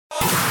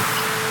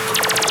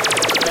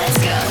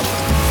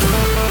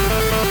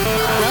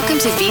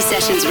to V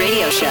Sessions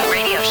Radio Show.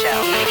 Radio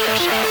Show. Radio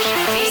Show.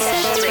 V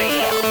Sessions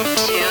Radio.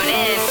 Tune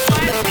in.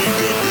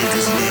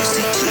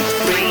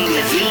 Bringing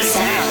the V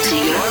sound to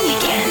your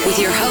weekend with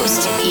your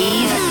host,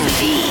 Yves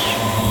V.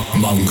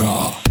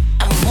 Manga.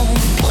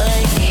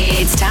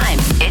 It's time.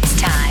 It's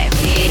time.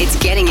 It's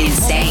getting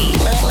insane.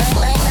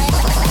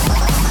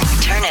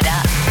 Turn it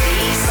up.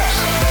 V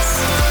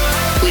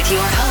Sessions. With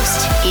your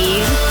host,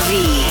 Yves V.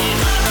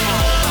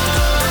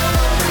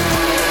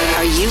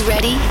 Are you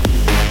ready?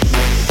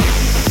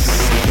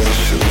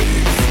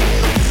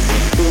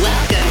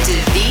 Welcome to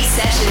V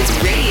Sessions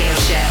Radio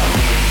Show.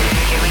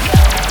 Here we go.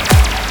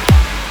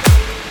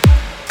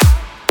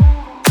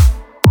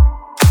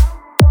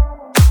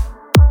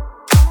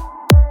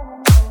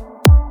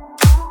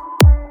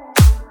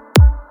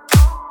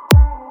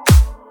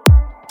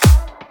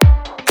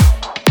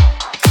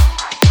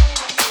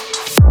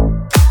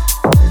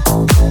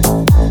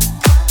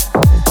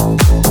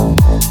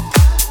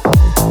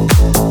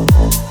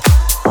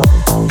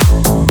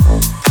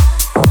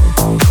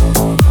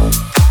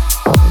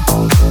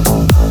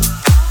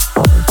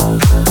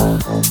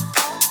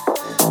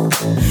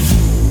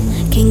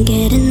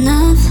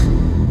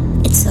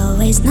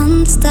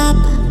 Non-stop,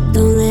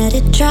 don't let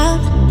it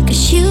drop,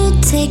 'cause you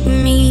take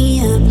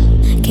me up.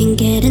 Can't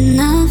get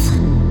enough,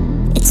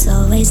 it's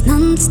always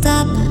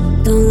non-stop,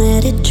 don't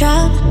let it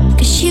drop,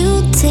 'cause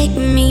you take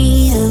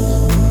me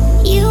up.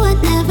 You are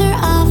never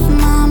off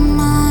my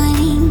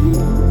mind.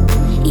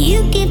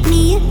 You give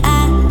me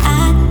an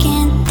I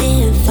can't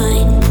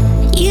define.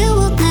 You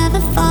will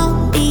never fall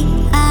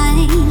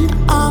behind.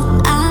 All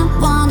I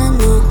wanna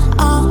know,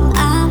 all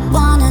I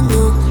wanna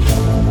know.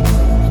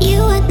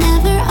 You are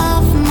never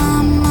off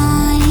my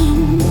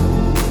mind.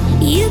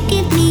 You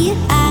give me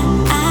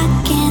I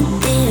can't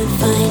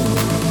define.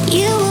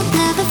 You will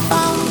never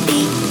fall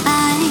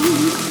behind.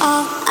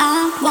 All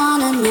I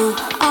wanna know,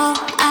 all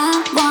I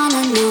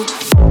wanna know.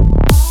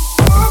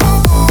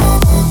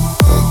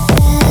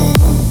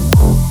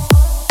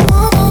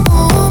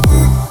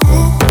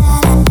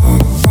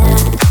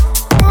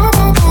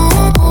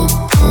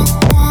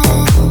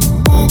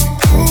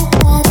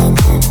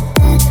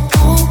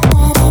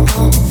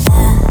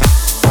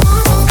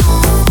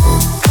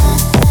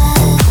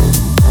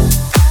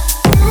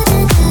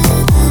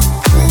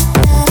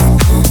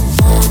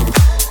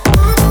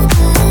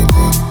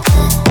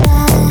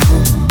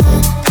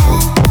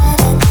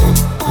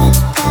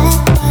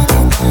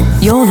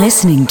 You're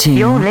listening to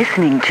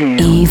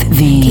Yves V.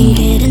 Can't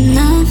get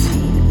enough,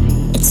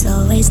 it's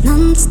always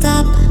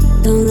non-stop,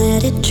 don't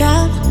let it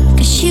drop,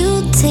 'cause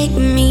you take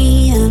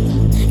me up.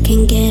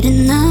 Can't get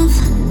enough,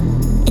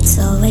 it's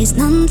always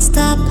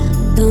non-stop,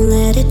 don't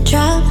let it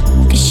drop,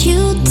 'cause you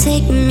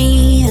take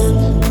me up.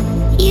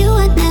 You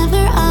are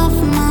never off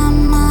my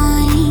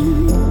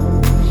mind.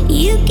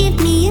 You give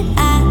me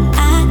an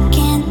I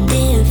can't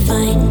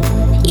define.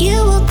 You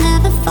will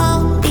never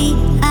fall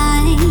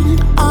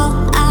behind. All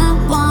I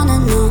wanna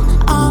know,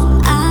 all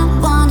I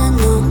wanna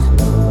know.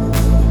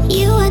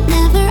 You are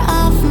never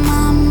off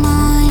my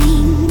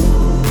mind.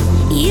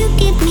 You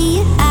give me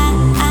an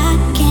I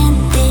can't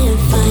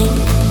define.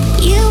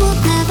 You will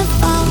never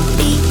fall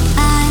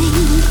behind.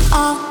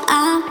 All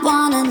I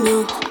wanna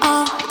know,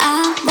 all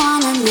I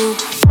wanna know.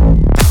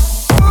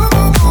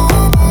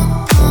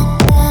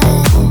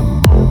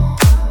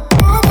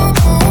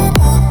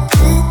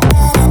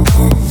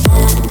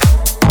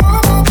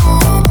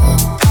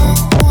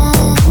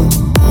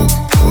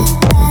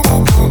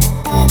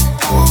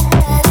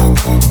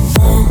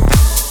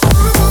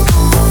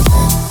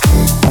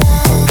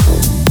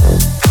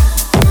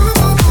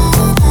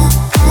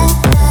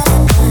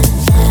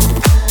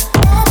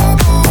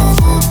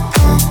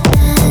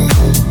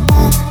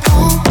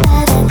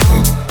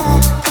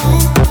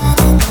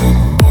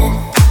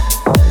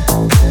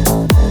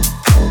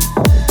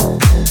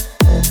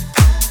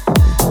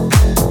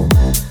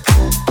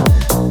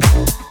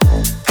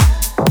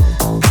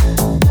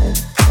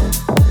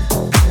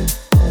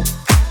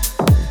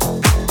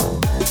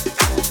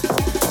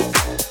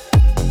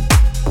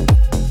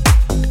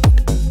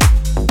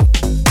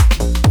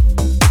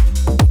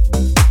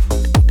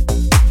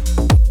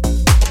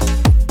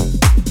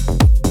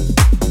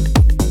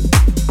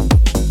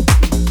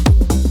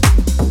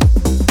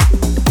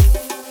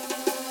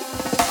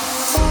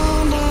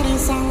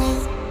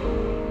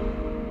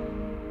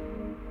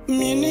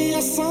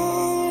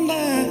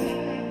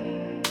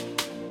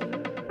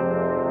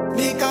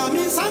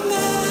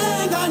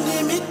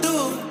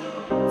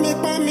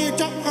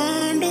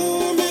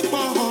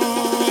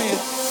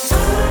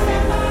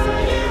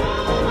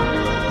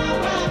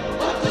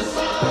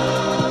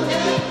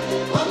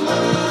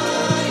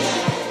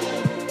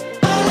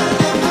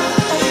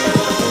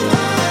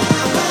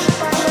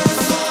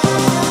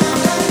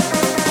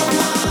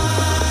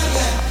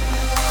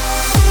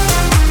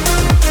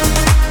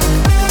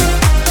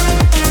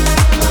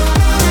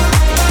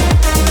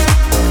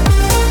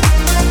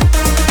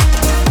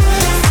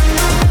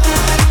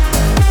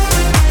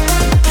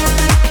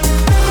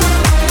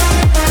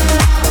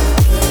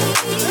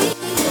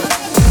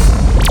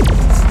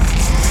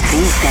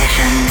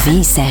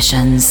 V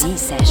Sessions.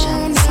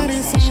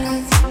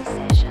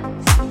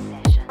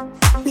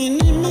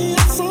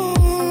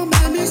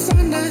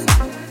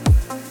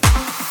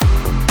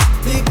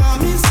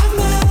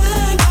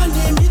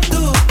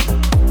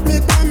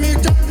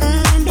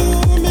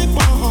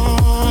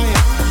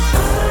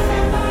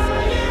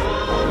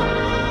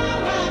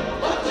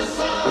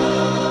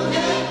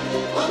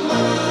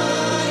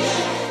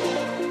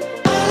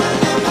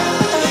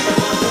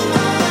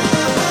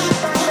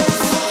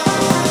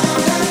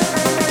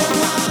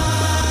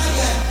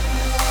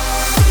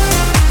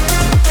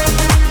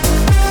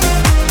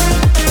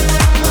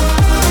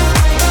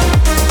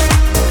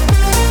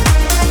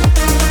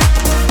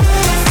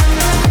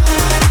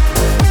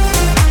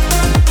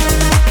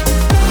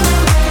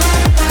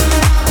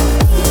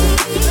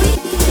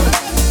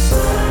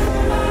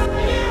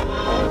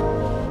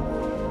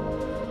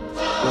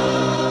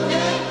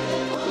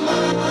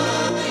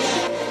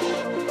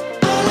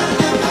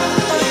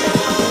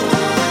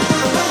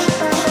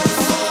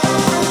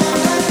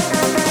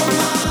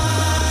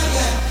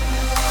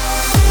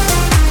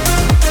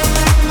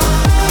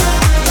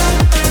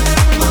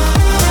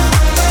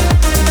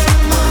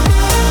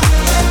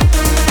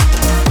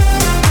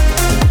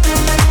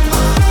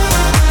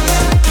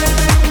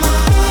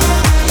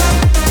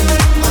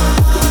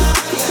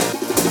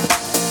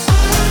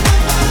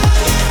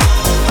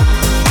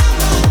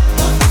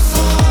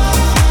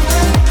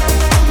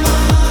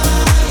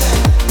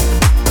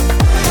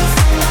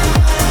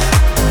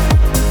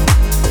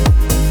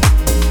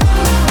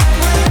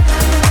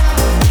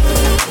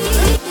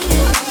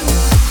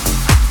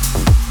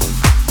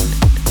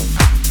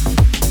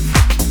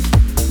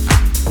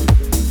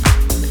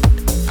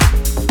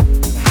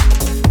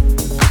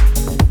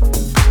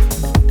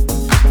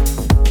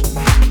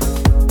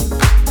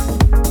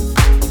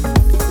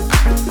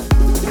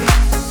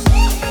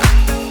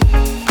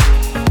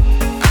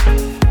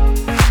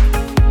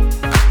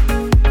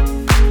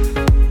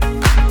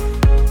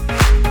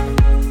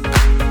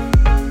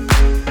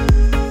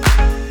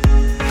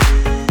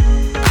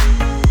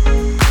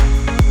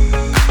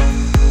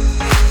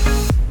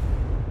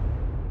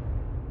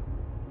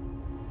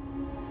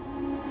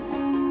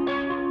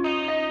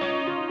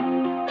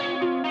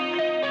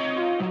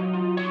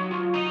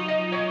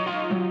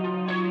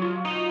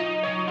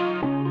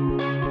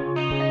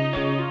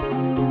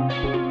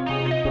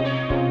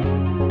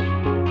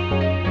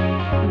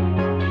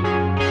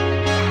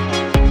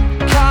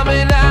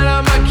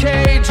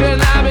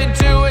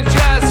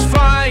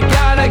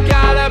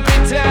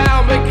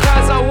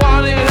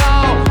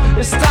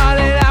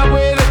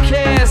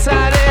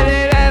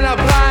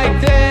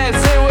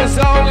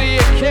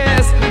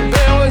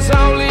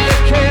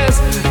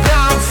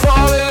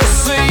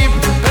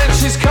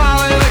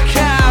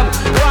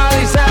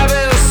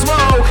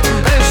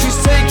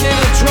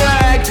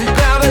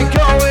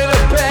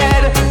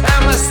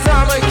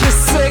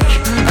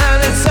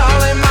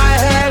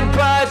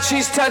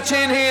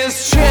 touching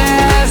his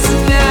chest.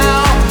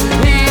 Now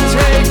he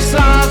takes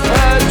off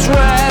her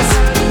dress.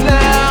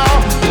 Now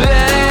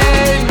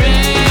let me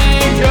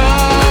go.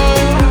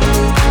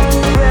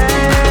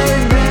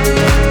 Let me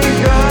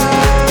go.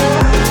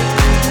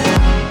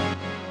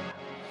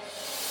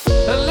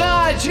 And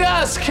I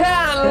just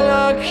can't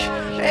look.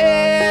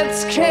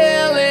 It's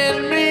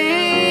killing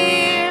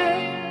me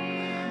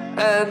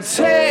and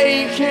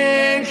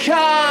taking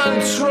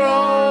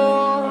control.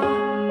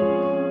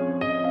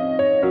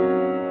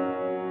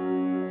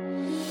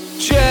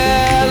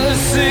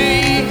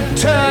 Jealousy,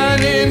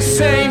 turning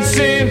saints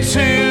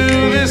into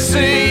the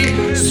sea,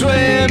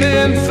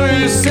 swimming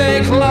through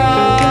sick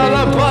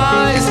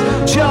lullabies,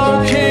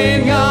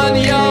 choking on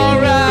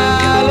your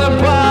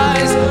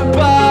alibis,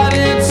 but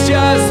it's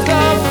just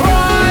the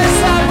price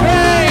I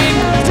paid.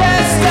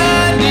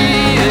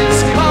 Destiny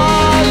is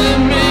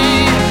calling me,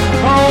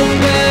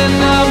 open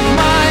up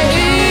my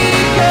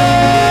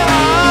eager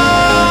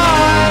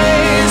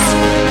eyes,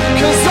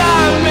 'cause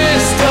I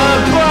missed the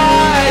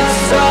bright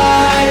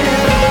side.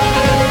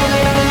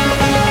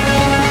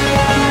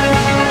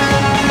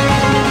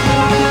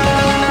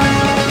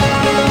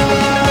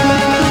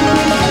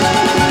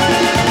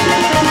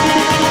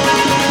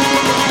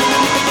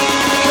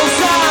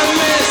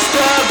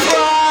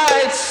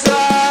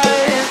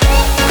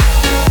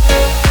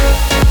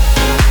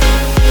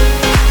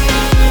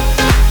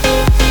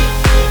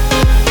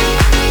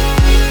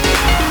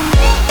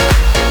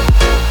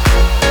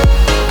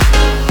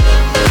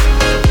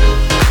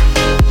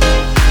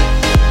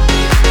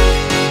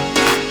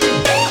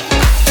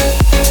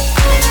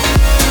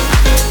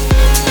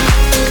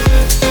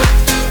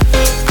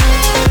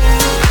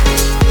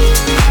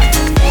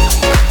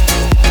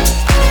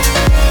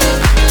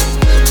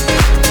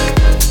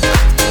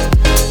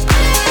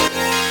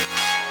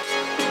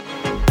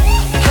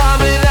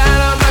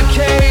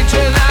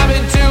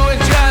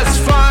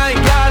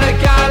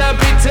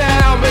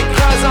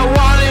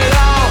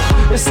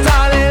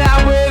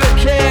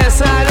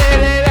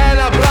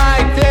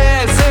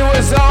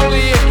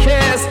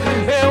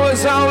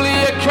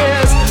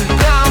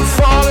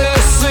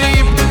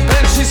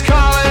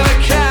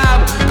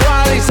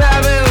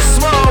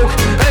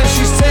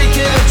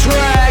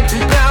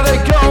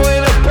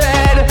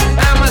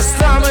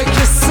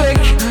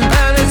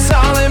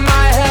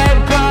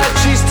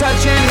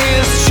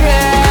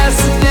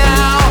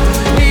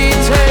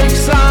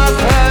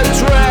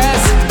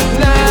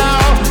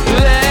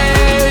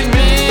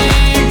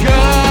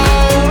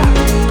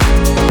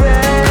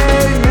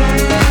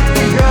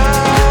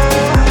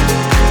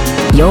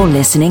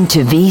 listening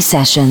to V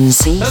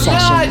Sessions. V And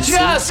Sessions. I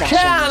just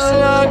can't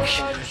look,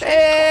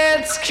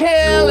 it's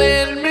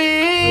killing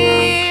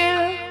me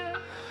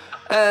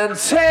and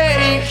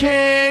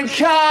taking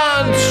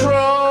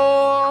control.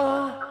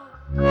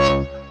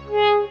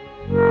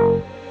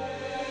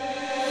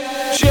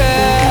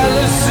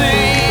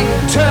 Jealousy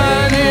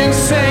turning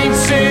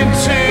saints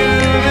into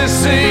the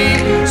sea,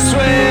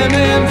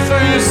 swimming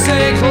through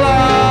sick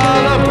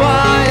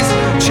lullabies,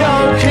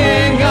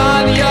 choking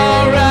on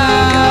your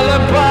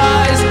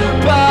alibis,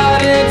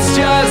 but it's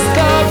just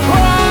the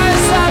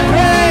price I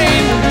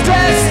paid.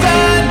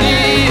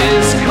 Destiny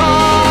is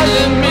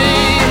calling me,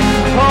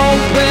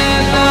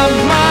 open up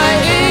my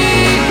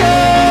ego.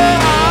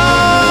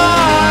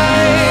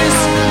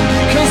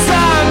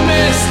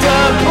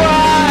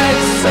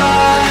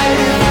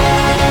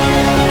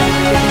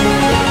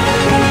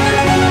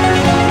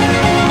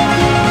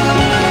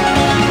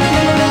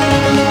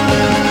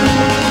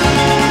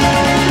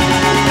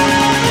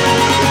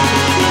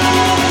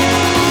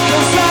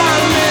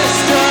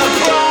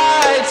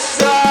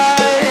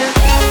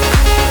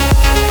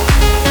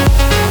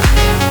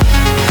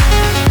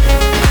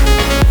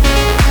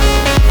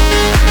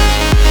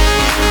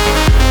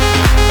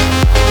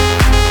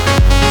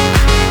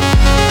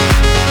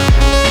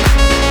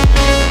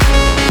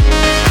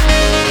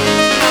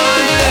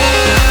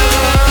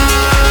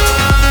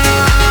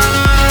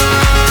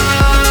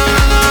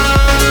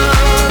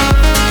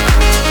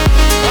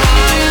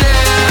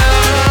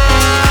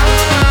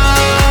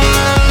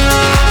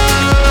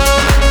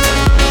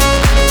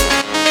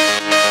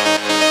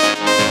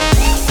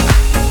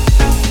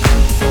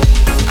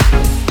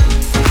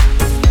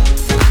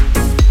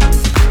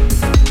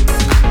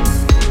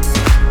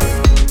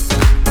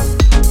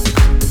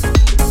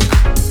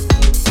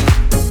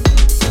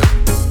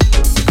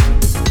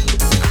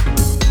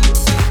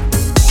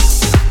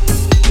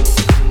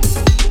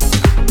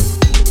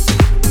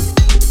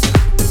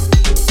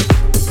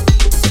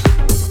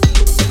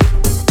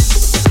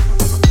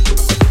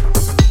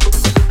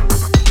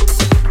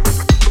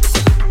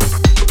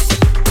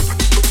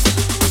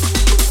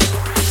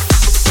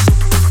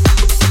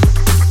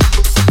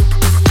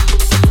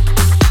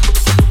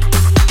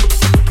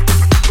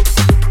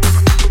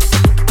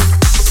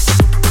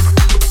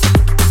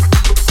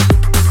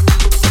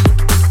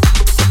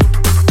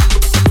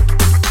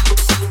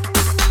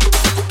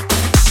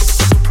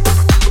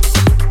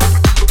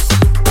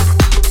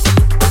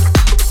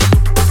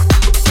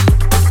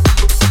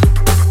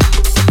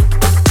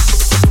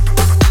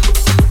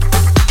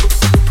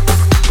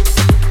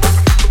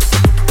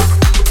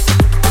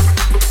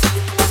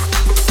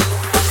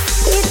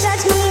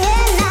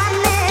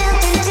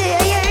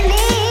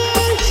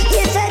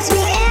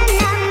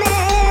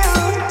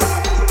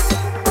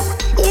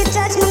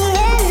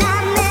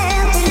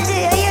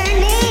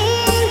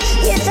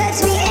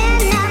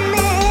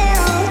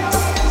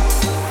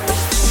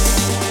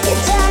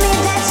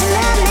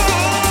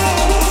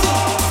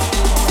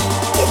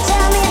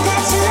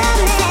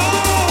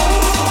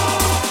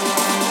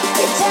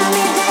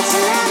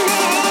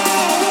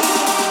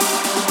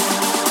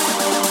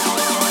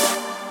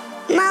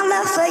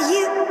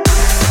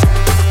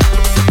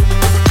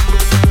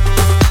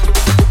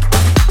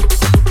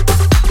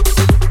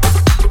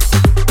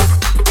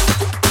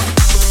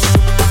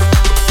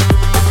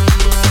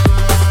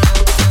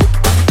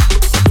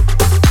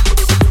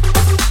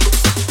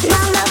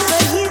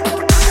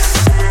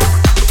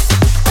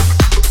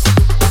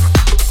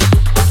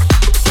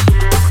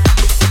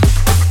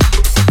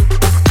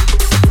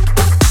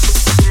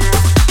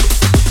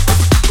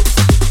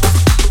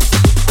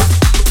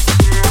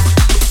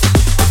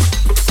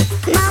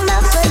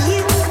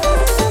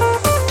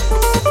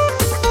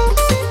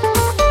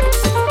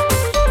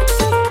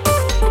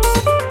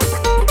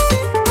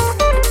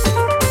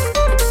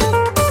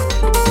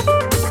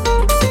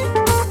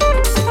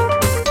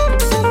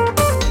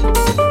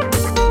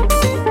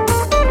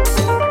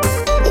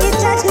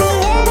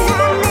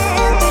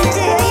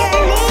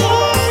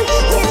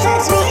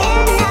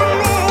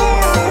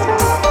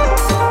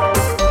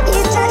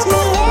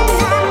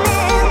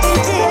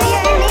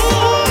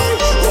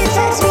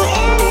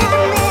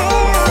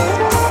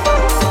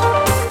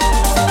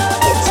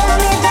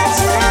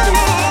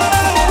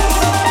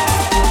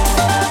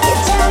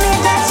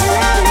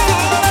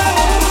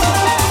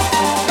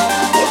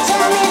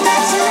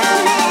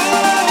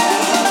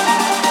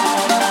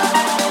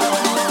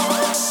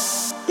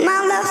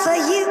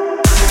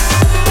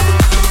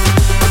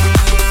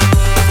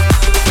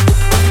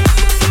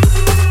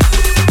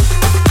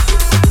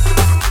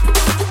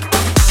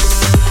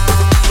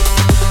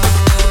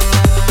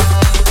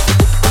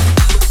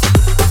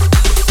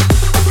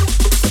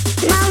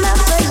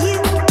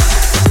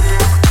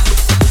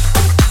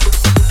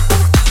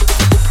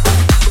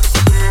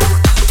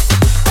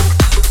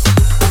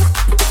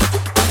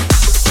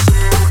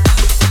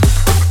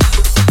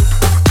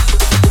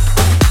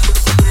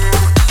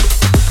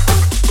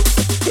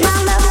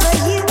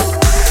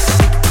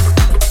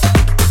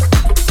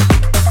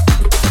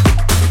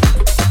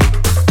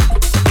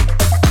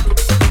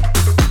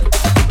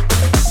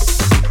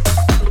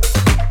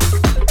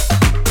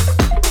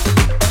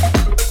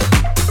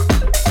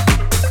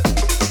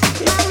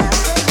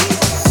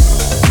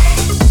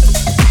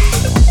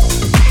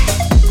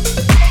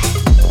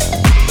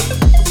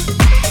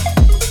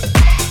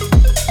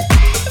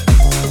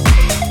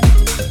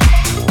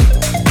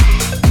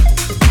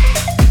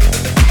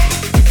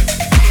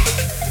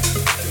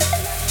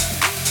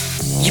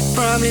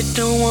 probably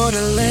don't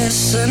wanna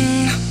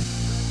listen.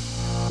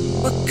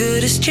 What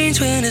good is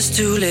change when it's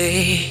too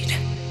late?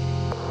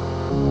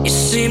 You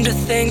seem to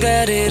think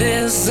that it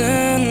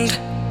isn't,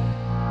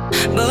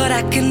 but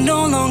I can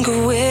no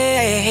longer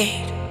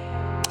wait.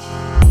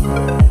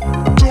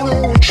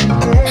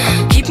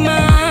 Keep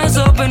my eyes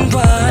open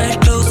wide,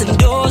 closing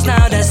doors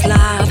now that's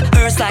life.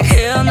 Hurts like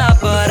hell now,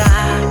 but I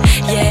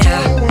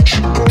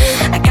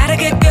gotta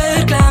get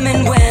good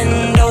climbing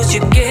windows.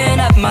 You can't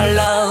have my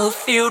love,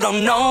 you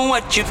don't know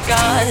what you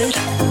got.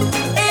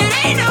 It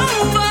ain't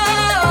over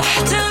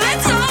till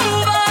it's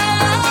over.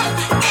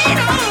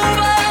 Ain't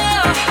over.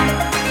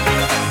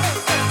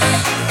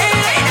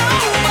 It ain't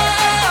over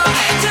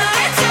till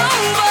it's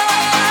over.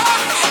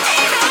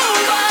 Ain't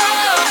over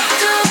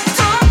till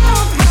it's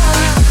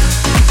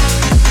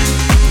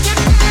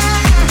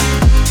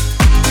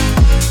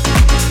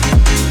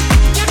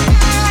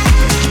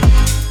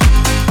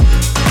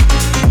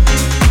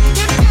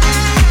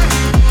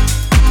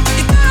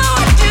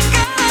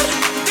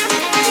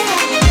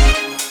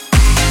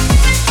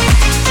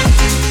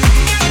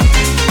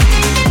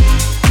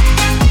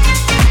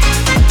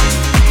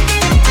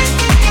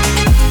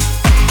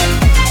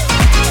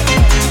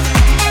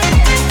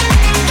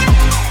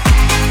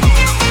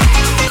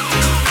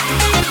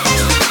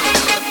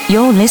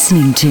You're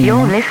listening to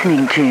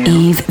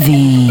Yves V.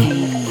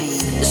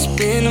 It's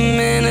been a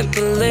minute,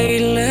 but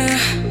lately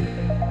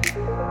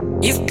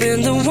you've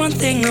been the one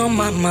thing on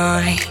my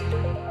mind.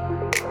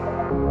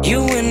 You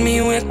and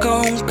me, we're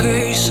going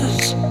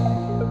cases.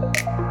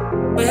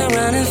 We're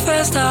running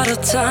fast out of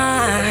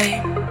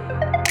time.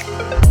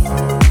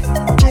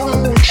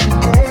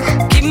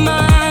 Keep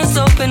my eyes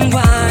open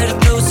wide,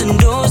 closing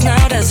doors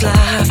now that's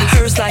life.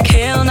 Hurts like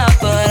hell now,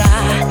 but I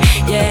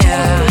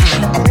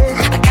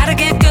gotta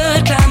get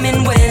good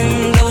climbing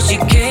windows. You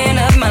can't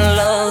have my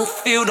love,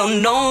 you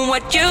don't know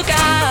what you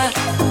got.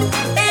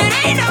 It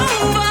ain't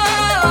over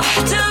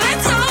till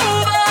it's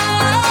over.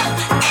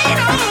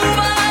 Ain't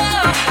over.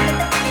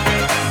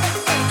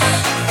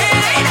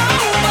 It ain't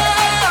over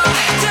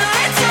till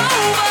it's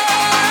over.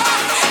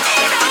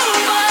 Ain't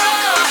over.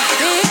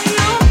 Ain't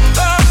over.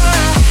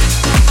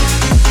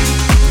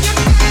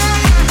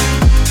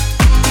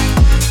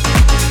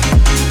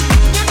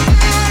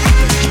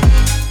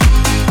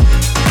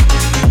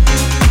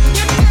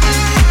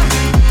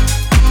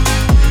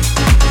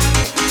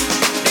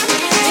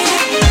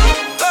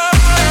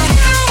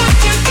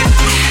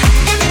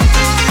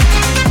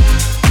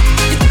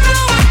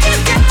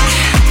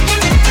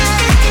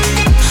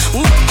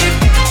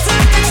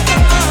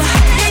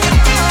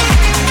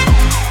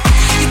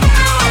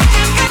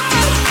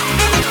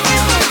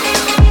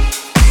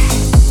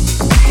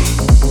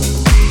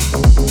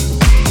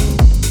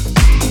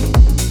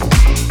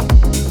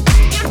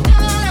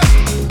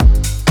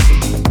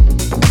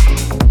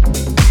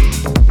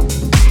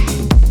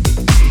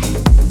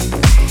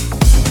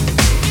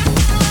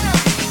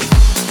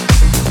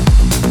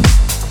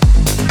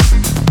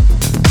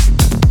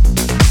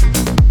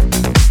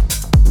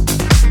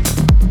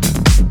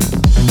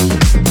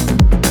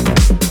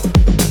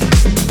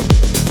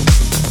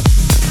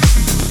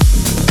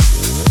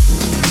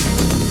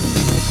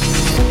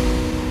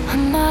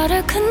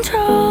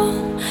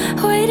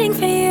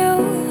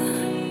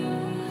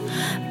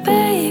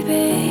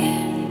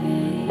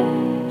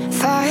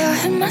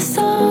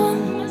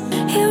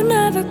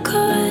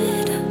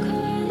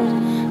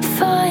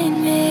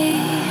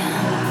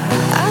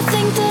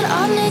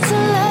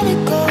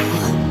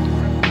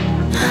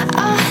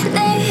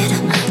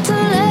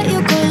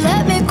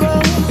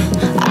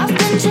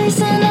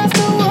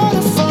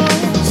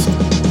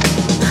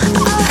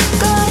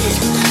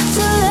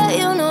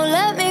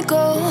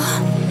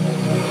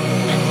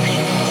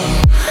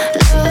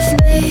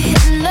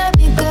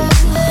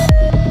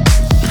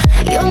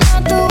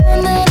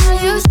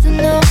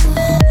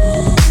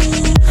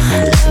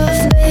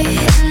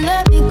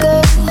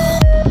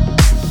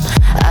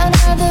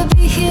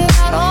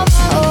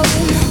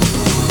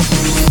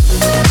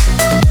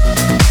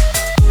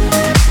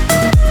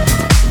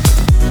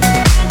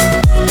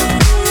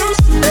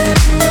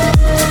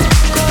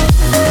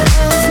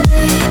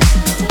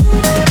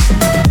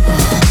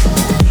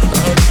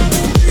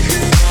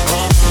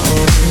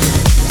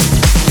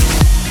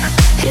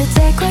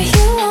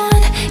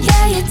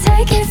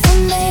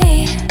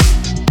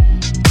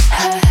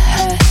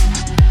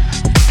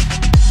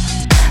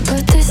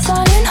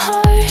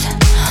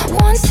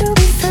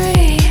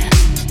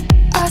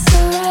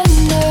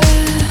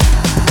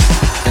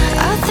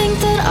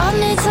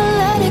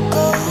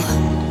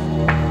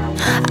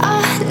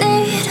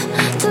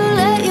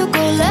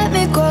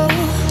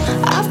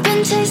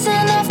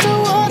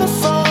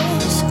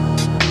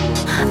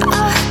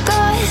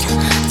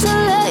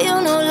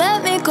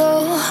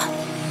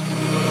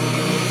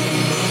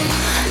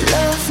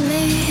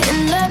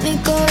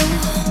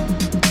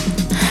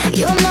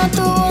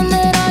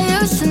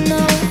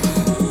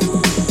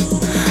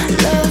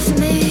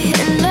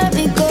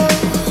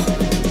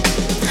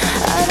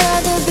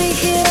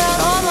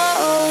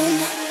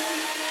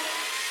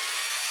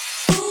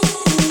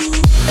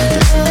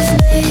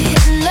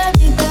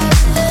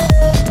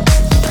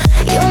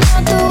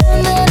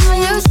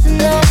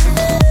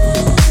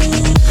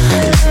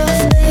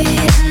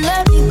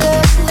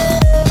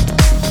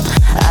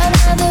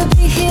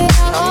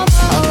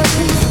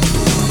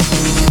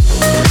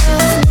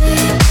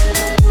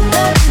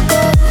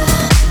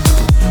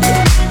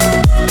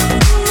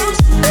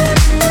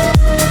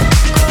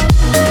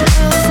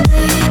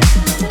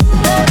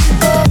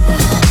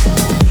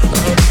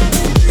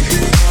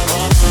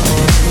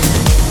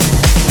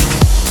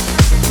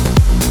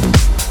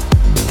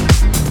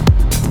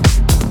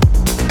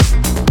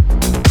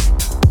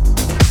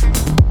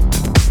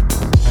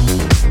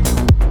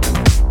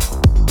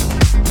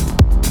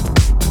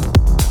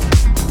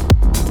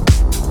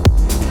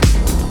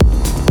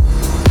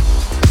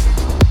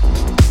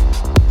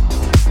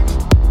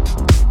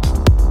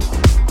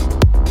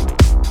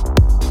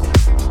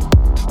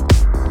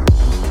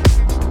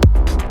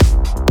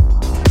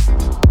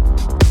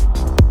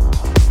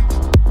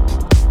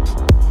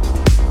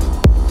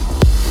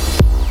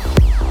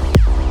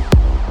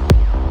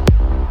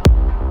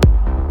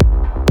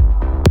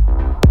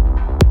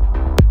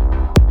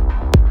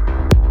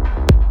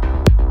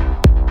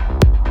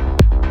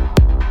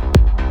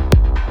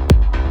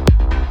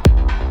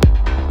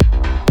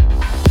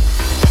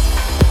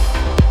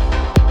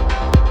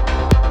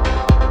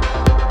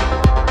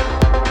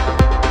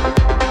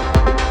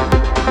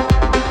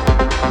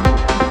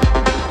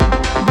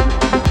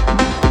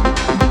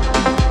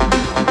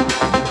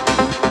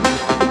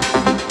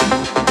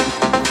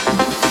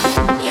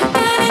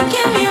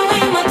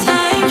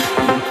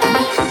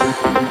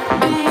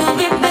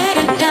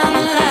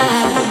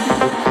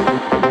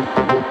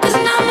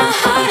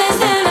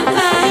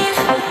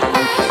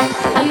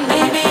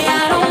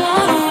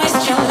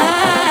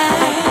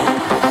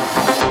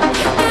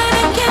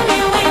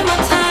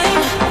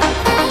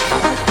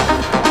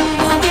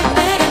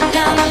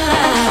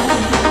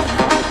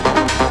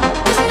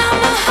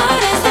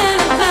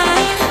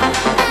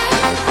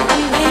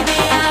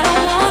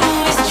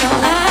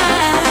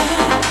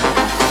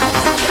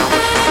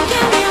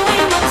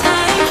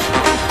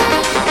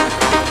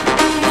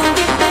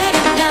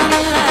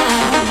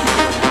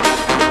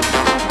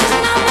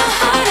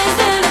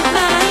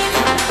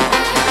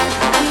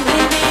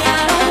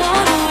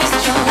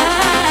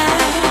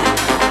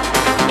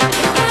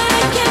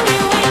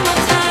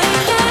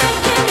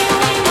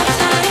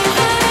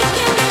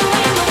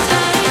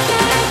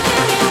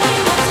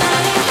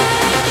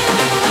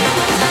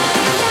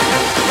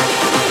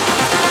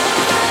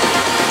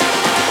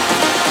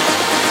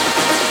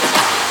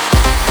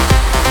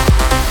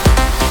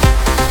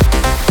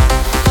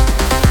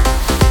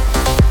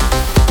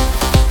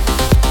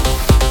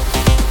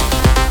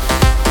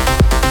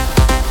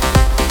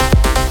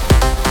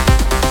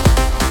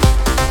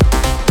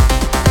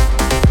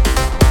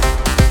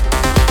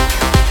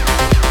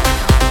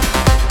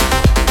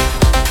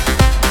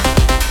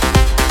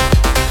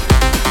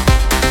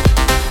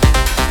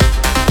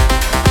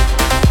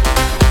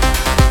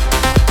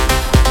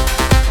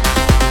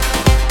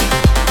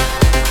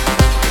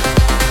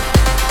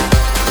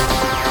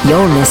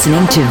 You're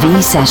listening to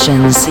V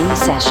Sessions. V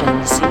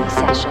Sessions. V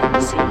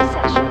Sessions.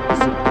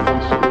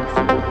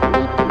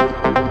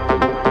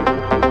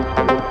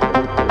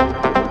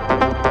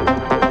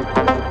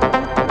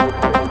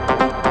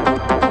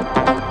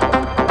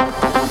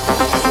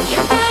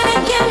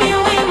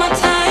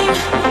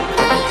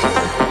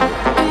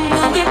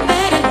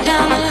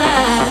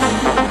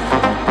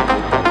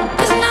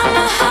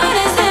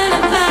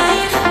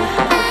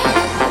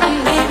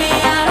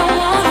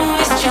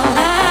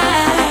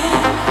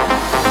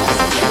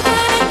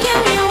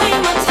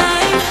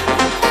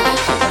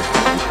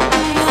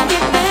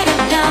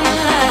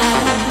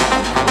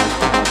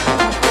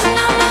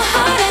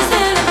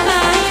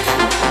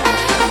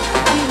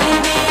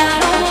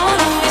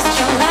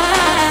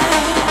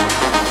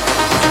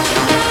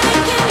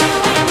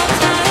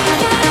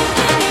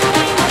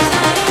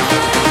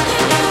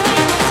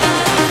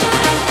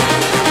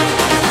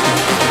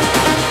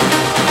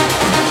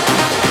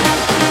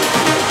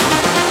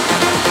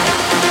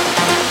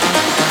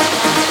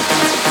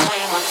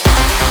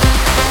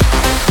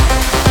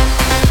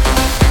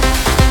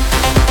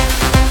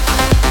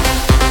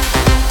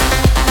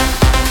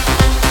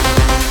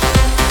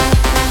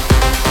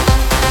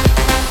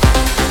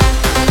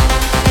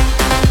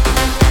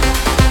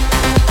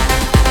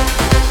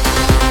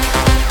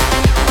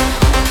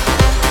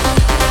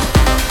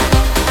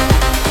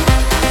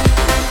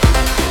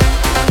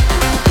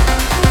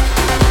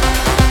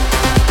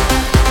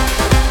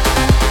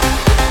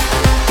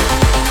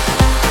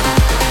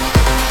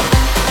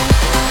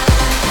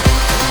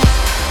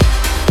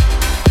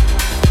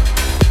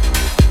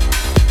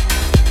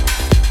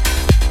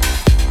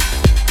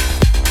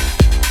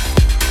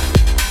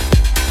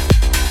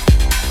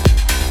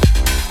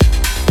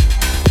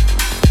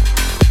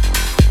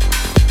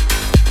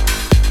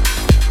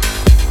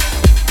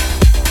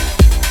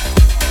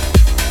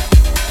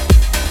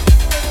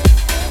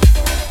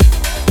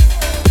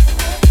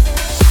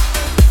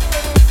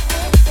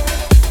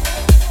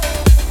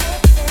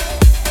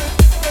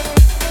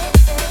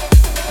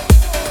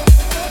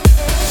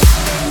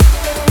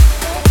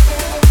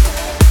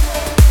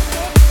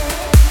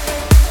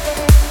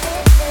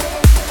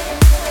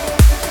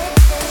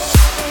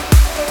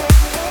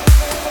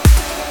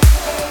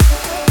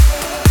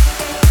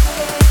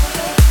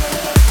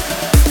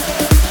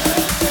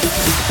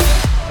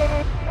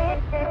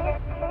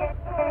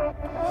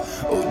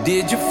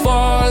 Did you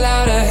fall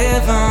out of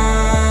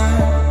heaven?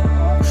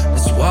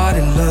 That's what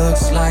it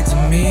looks like to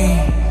me.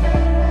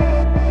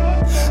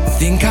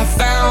 Think I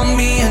found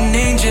me an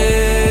angel.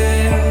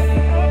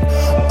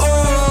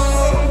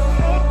 Oh,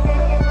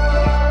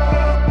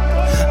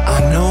 I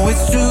know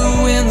it's 2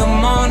 in the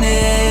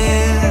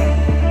morning,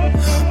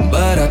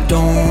 but I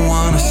don't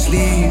wanna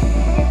sleep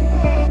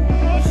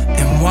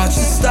and watch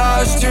the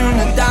stars turn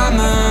to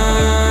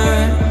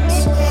diamonds.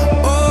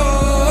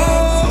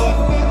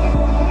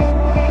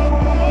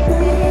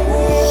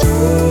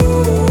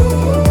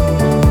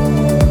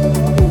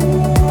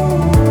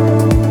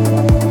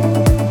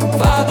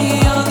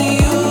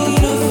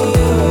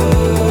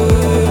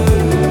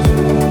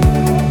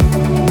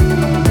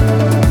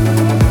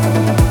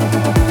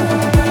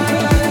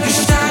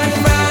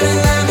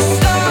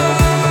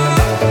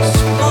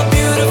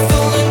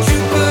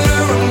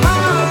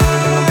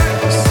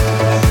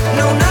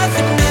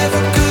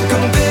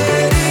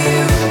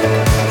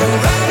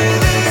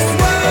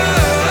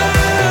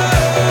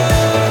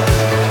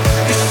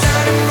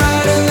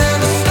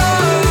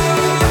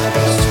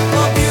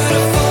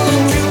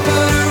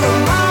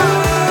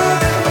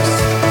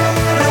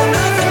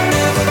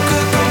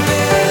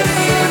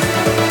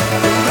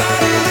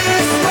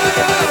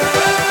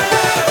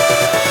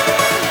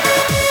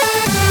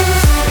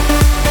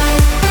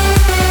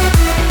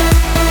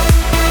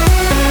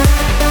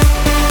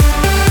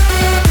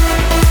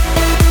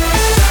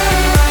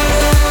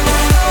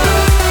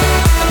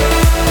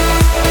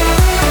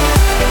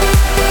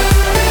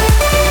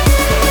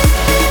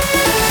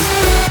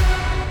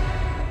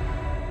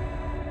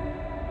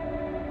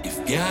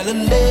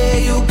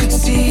 Galileo could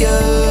see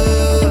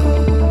her,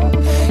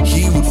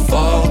 he would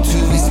fall to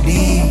his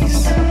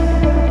knees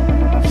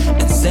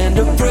and send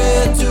a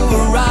prayer to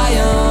Orion.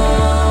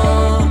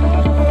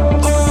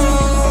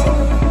 Oh,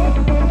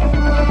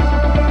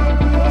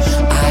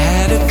 I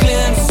had a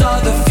glimpse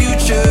of the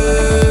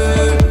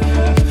future,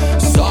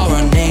 saw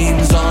our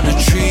names on a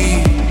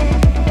tree.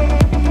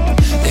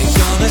 They're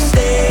gonna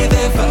stay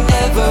there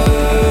forever.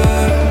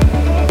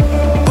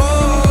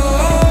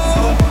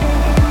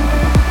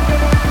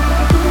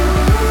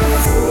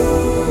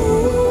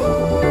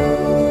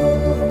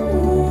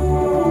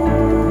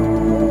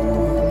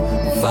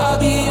 Far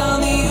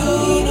beyond the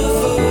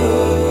universe.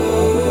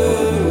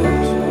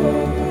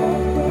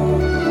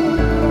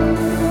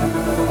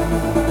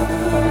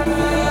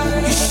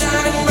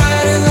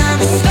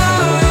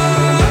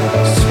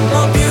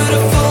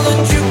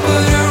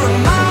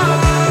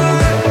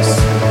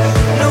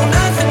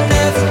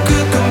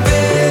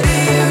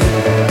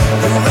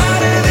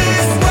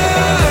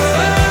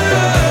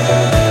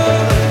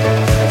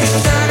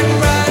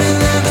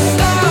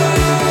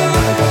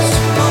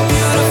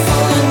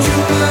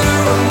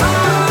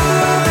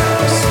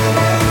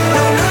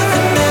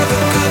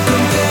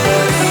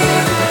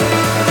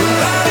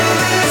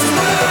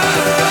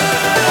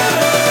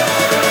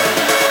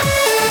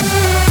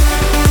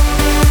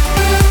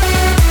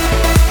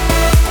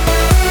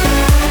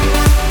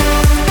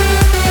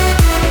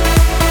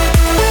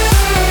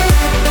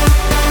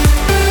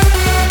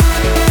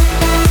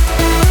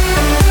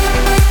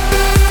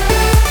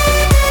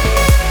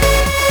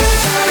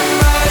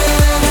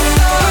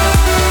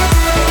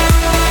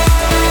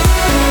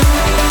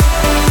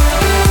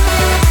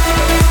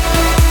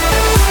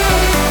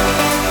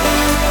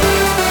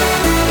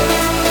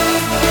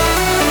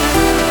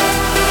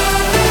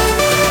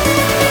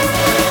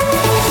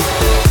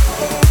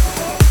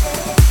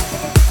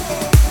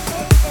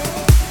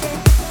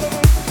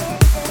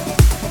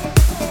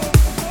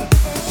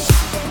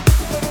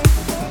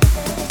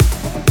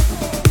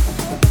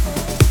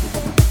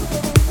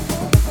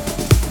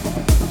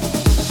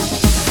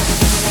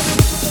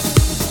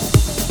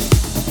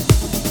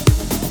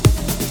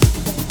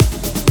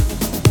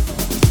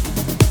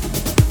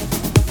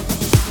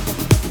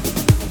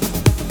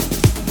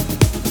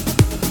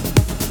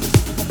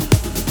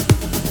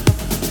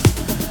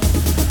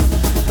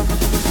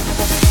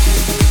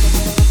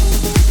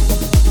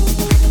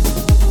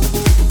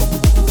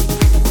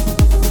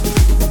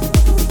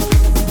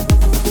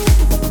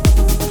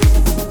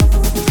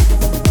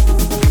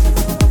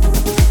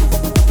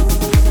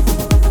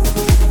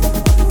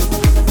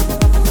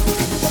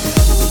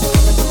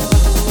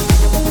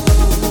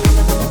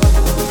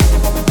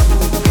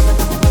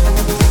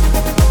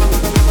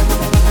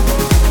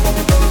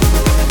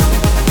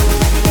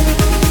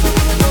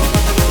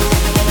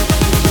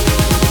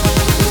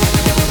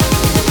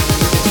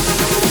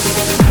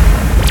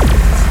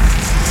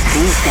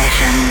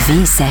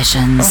 V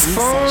Sessions. My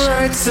phone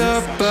lights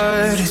up,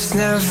 but it's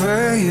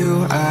never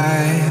you.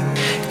 I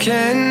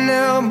can't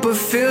help but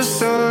feel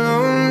so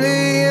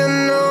lonely,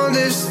 and all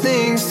these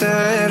things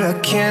that I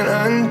can't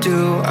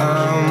undo.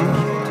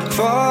 I'm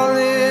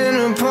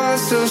falling apart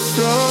so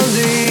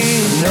slowly.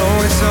 No,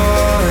 it's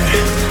hard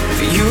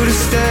for you to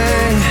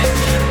stay,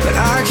 but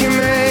I can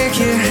make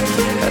it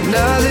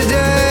another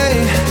day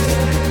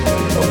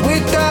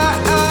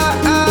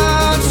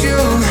without you,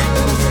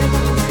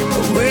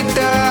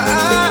 without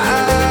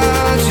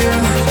you.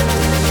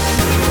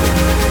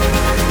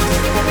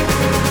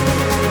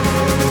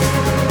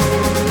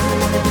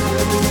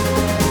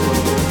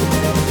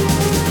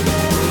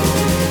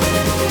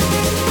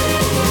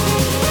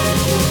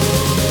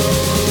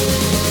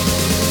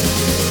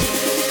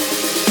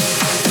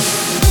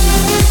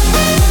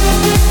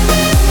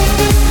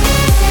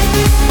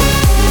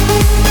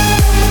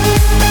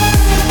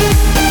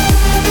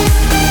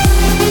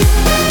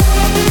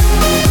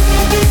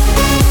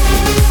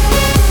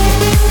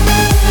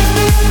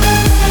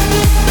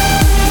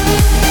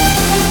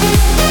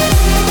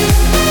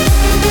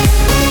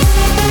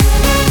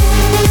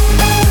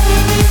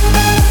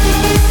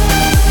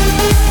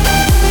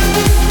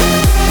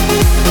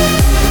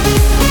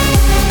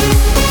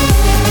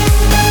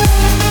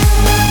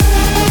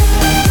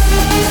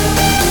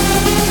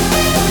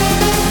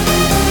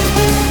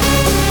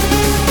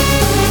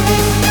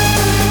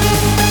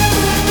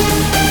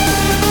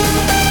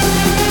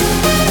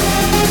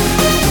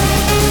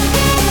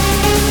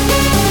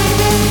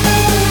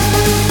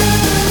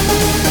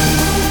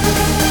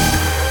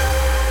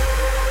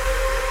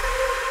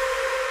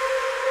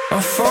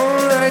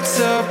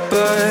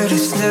 But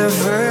it's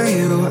never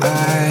you. I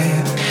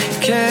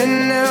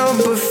can't help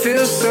but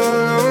feel so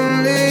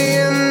lonely,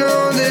 and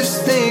all these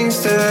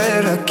things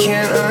that I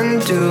can't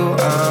undo.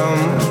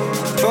 I'm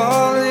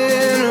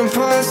falling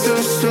apart so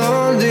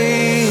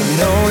slowly.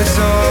 No, it's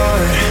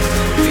hard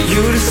for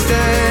you to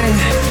stay,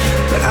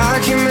 but I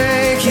can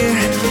make it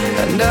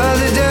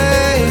another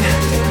day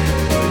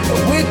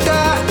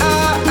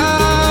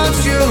without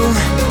you,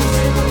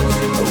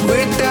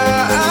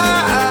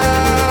 without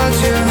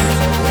you.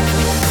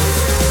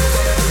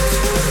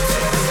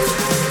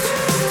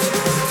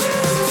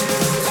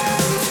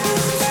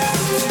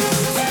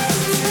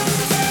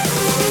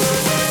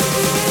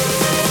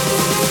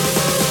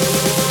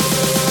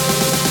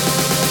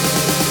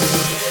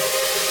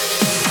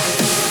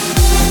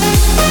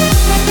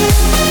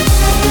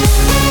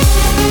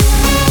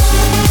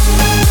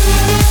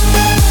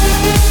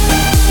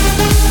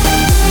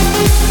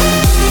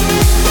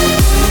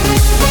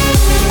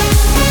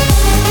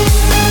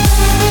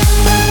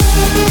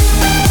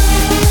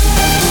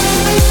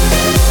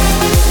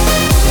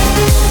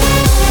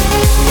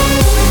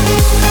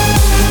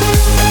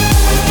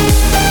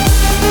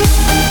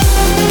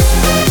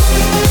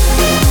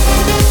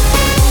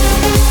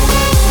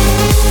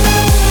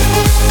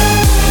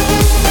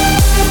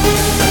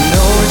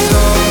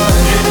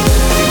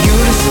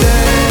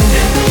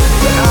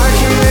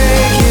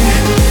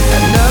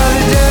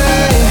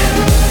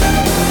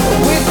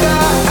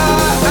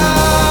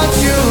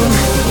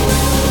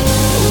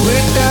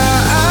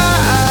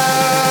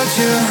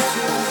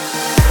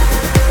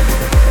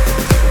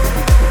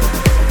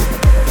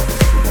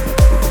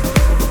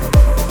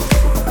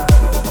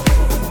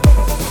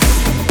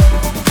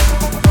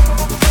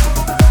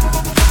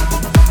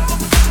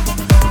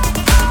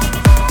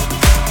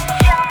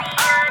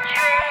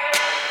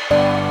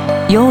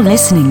 You're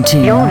listening to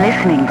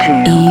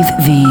Yves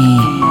V.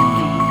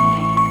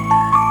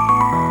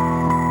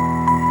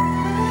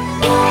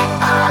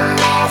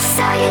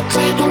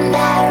 Taking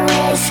that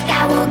risk,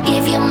 I will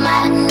give you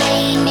my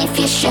name if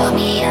you show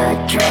me your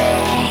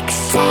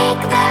tricks. Take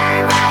the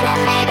ride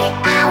and maybe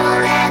I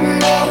will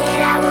admit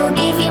I will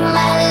give you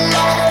my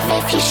love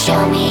if you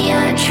show me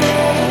your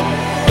trick.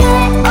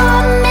 Hit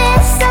or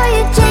miss, are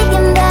you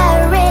taking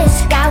that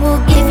risk? I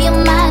will give you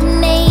my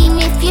name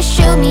if you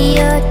show me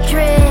your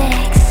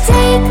tricks.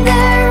 Take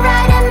the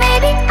ride and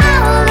maybe I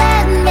will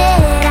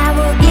admit I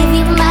will give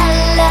you my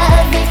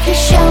love if you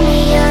show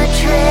me your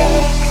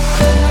tricks.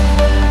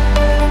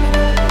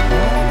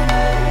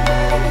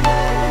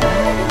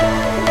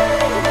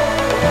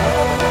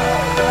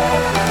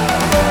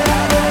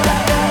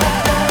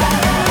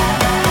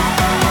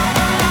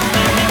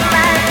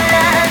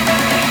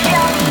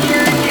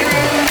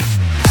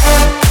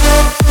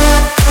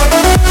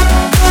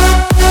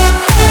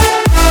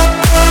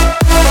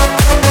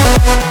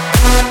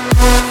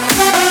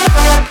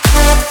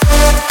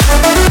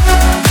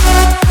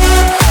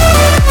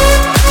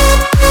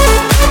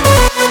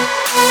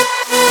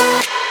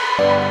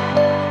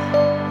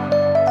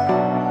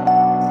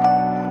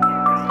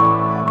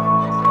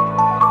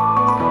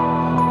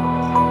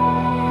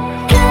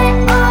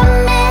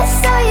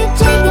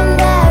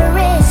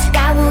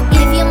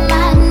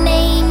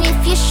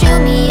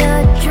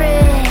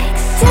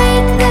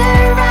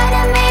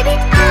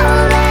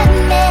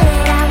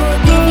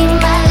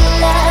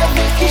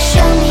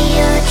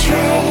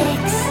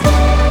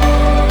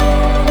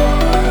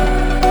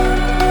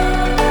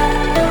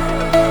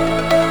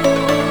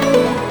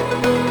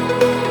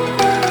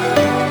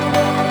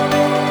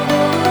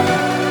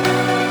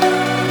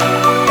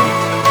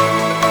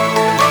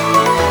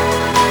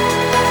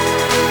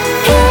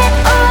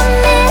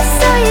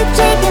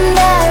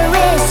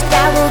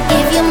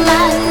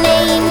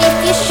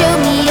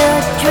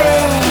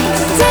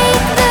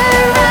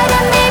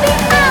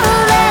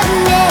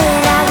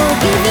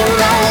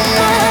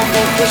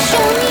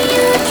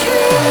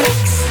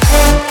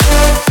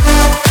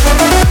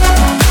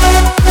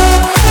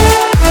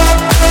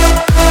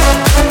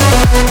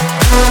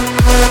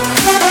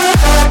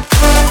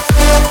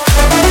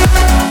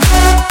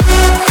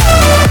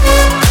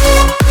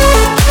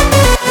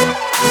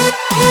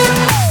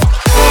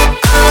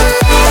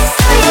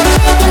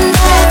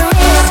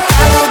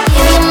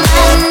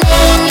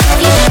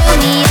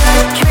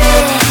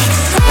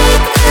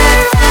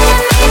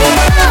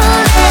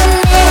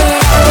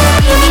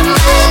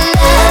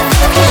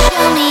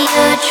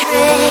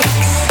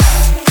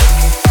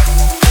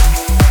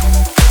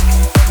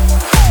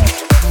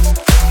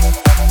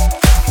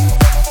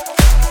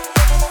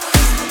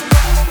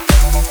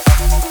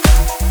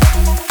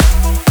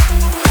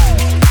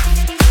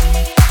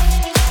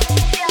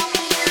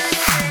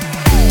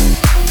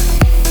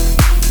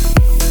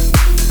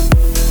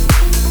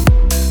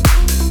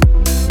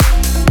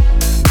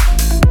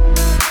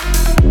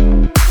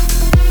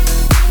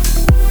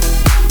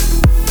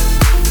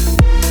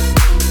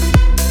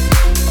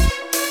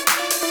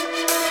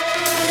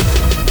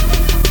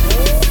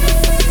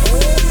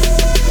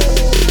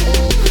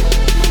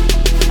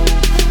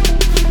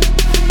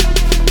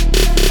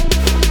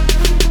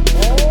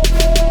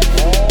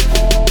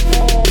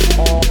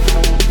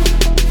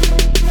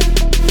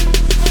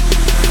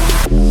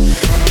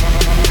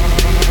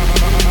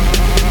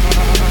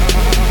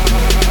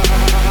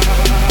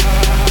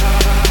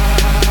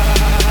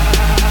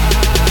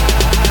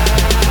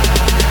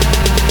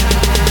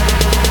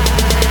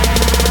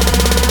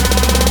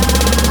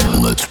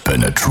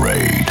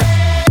 penetrate.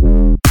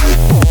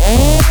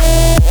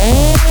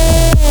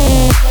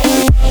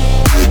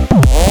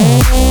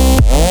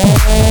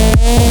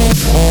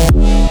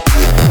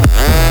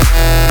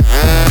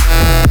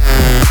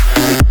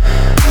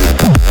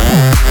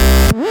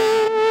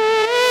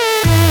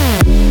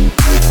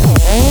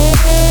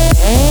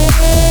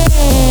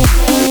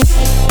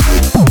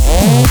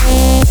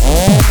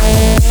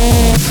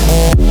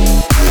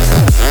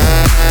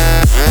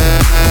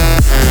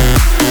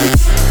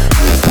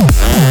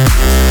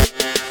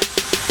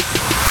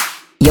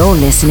 You're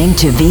listening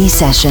to V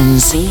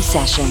Sessions. V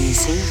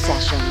Sessions. V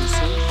Sessions.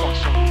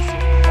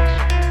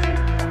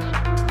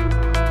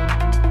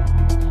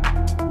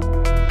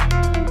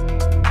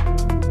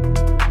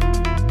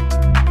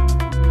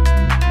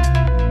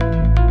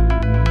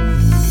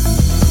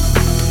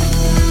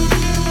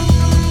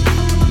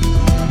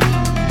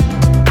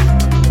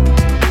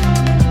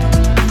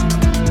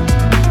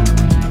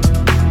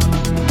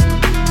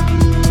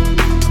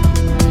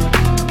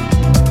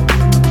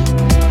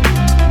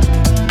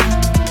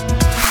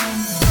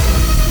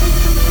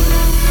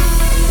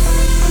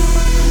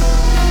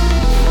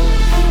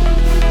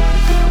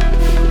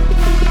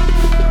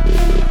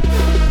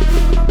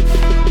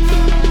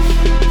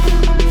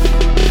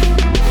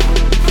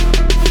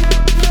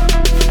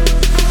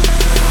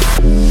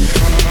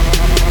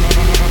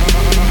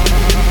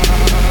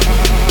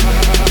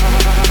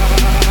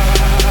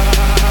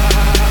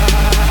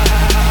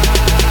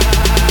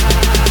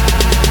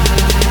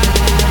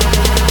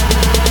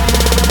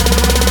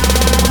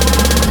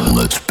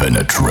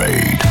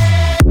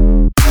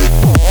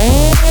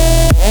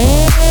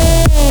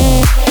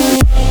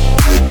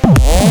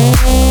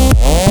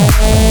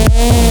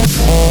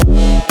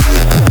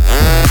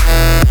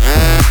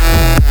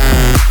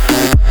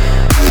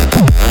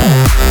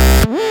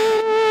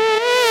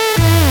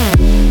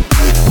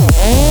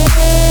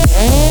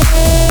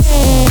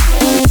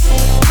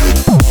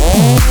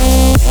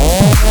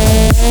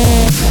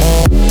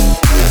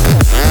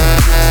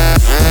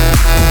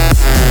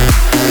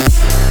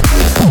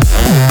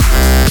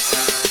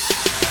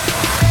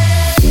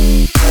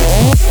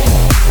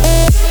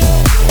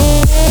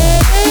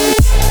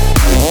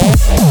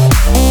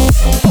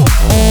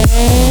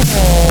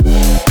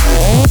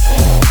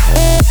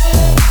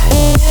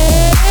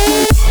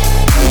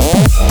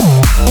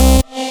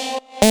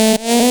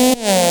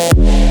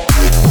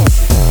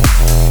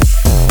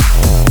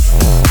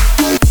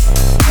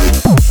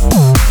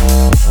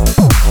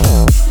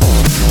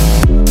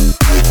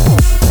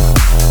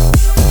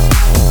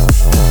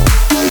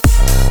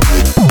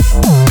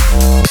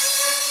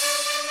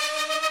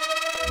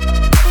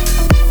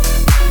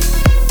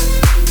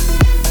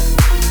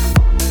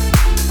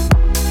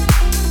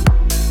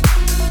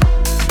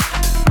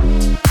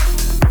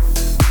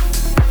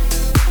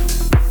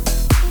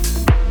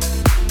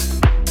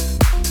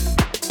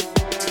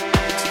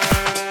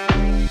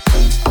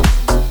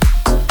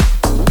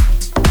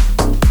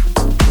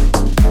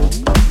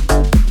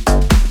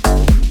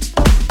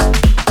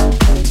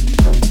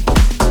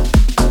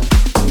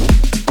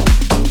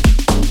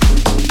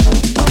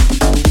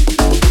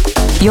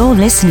 You're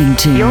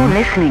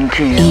listening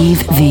to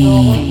Yves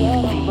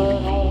V.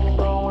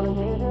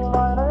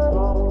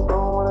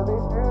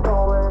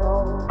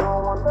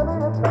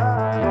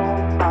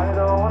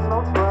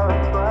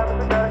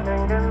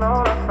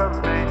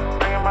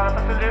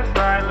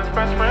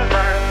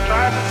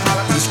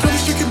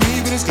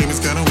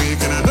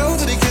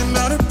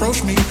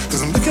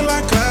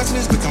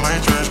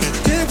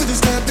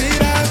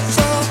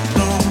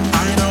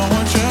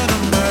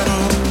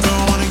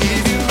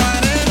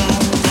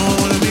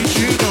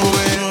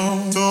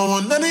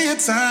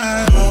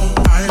 Time.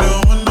 I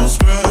don't want no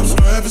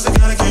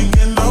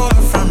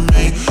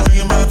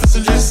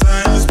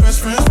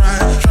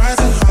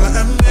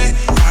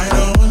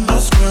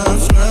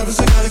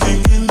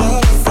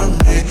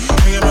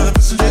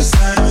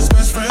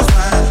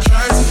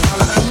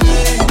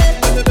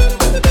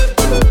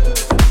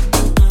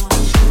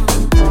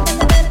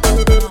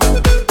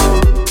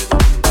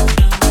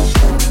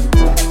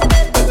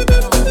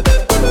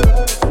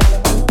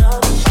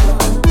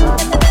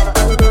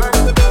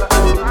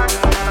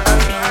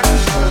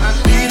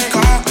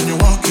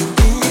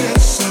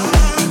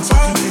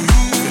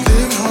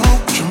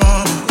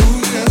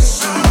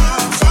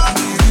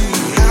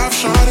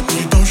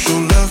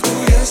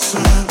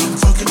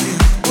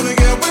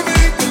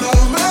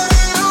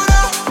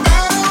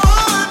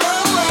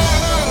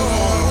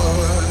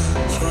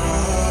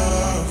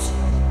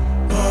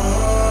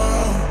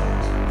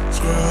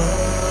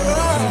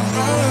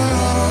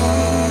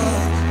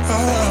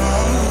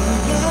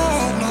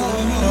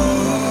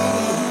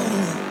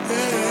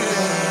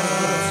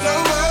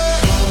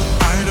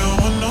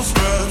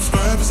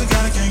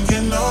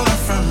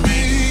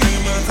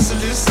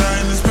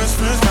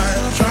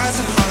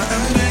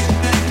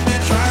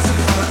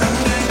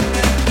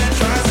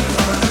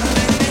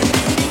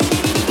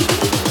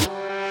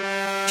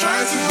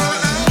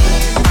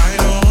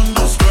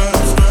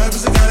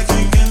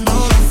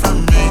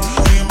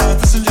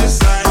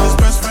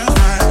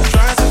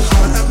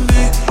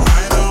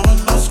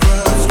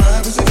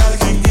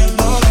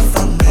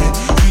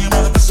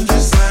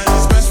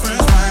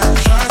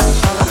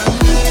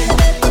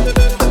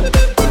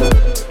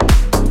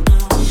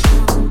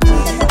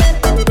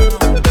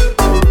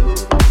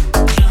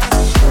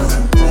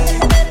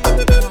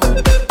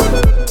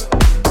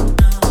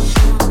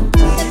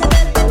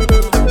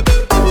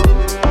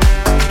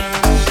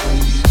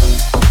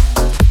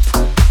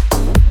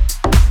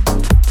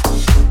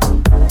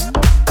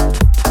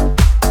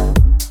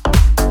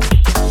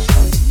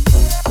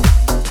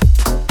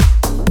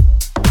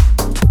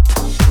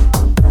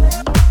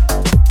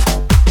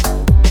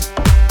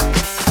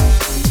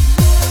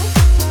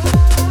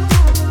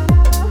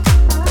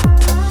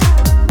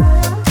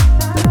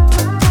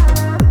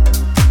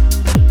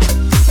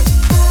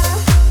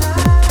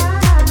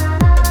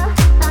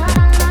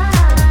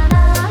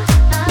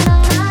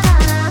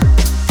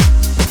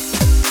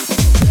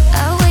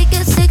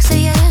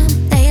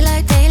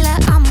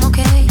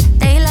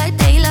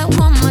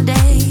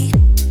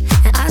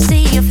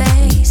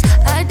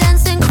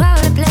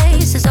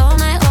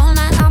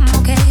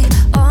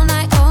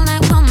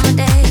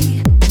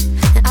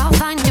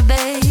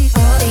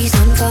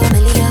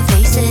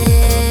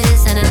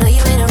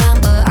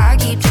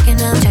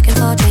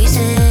for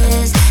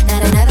traces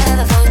that I never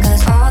ever find.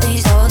 'Cause all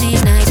these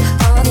nights,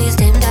 all these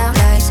dimmed out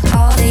lights,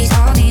 all these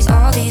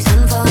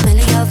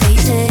unfamiliar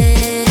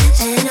faces.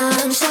 And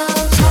I'm so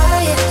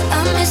tired,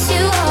 I miss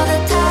you all the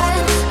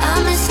time. I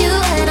miss you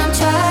and I'm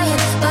trying,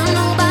 but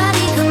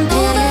nobody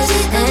compares.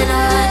 And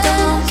I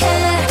don't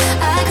care,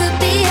 I could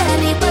be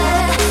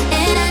anywhere,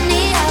 in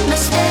any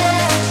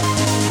atmosphere.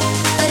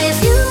 But if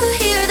you were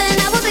here, then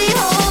I would be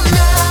home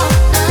now.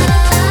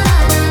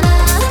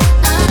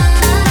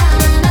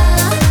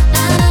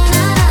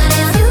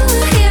 If you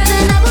were here,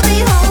 then I would be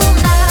home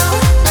now.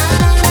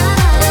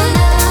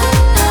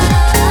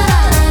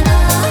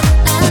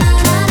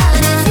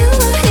 If you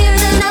were here,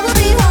 then I would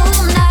be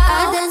home now.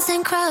 I dance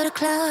in crowded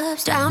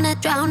clubs, drown it,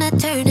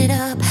 turn it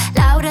up,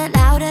 louder,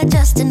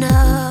 just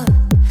enough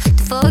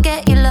to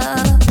forget your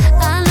love.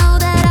 I know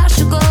that I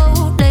should go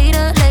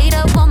later,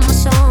 one more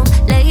song,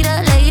 later,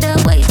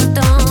 wait for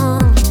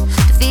dawn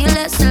to feel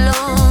less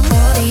alone.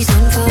 All these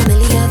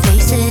unfamiliar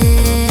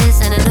faces,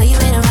 and I know you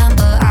ain't around,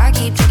 but I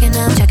keep checking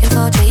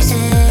for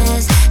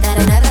traces that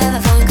I never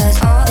ever find. 'Cause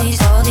all these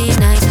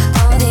nights,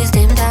 all these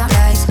dimmed out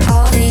lights,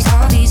 all these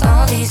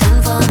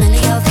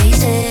unfamiliar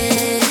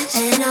faces.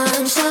 And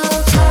I'm so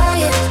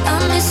tired, I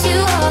miss you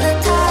all the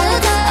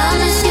time. I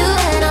miss you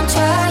and I'm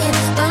trying,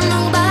 but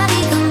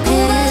nobody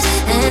compares.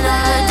 And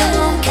I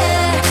don't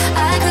care,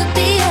 I could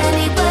be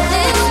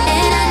anywhere,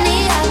 in any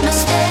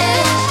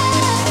atmosphere.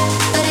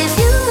 But if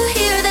you were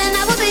here, then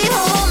I would be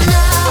home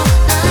now.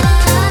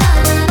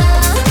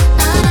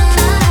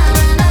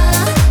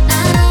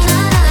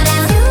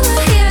 If you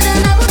were here,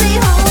 then I would be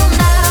home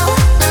now.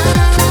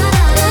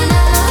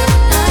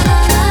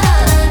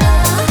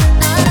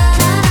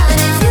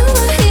 If you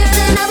were here,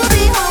 then I would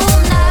be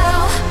home now.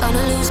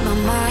 Gonna lose my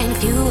mind.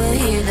 If you were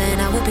here, then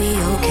I would be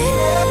okay.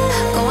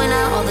 Going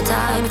out all the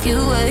time. If you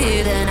were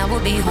here, then I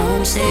would be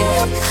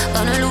homesick.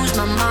 Gonna lose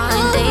my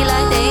mind.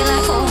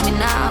 Daylight, hold me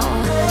now.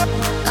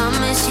 I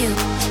miss you.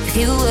 If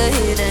you were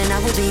here, then I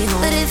would be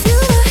home. But if you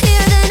were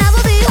here, then I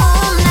would be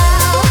home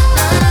now.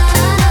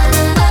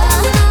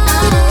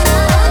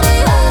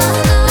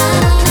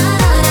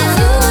 If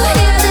you were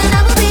here, then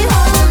I would be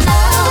home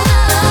now.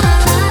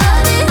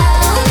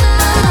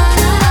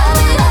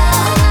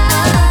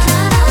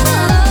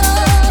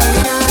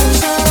 And I'm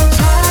so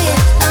tired,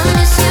 I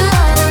miss you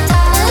all the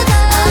time.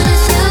 I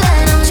miss you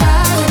and I'm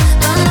trying,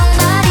 but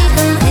nobody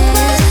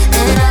compares.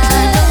 And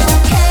I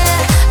don't care,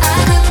 I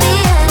could be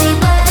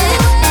anywhere,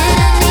 in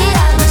any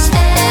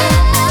atmosphere.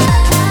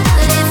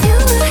 But if you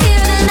were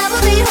here, then I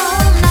would be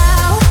home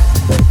now.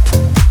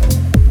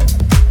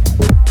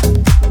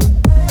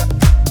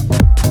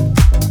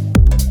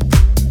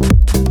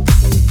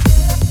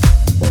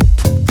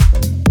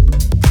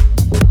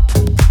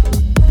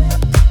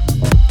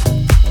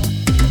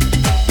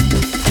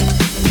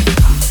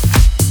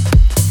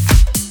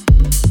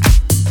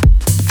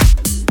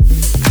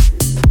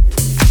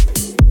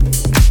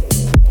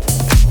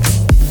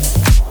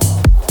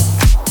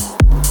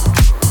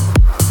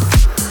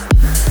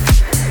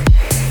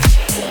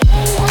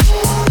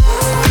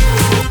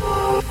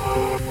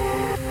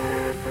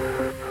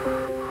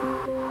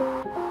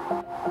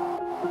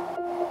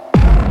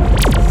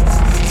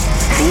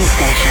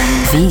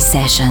 V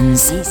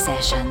Sessions.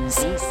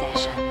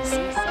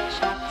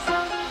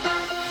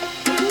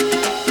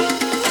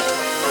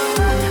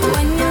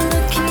 When you're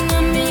looking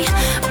at me,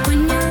 when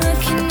you're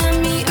looking at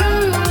me,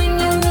 when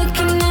you're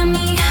looking at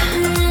me,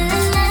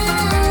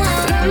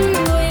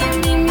 boy, you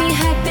make me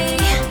happy.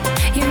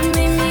 You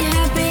make me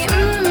happy.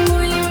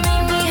 Boy, you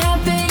make me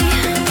happy.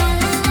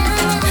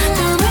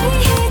 The way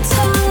he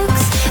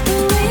talks, the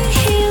way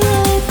he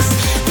looks,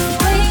 the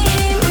way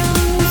he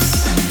moves.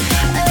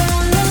 The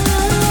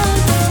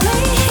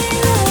way he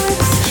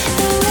looks,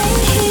 the way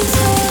he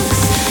talks.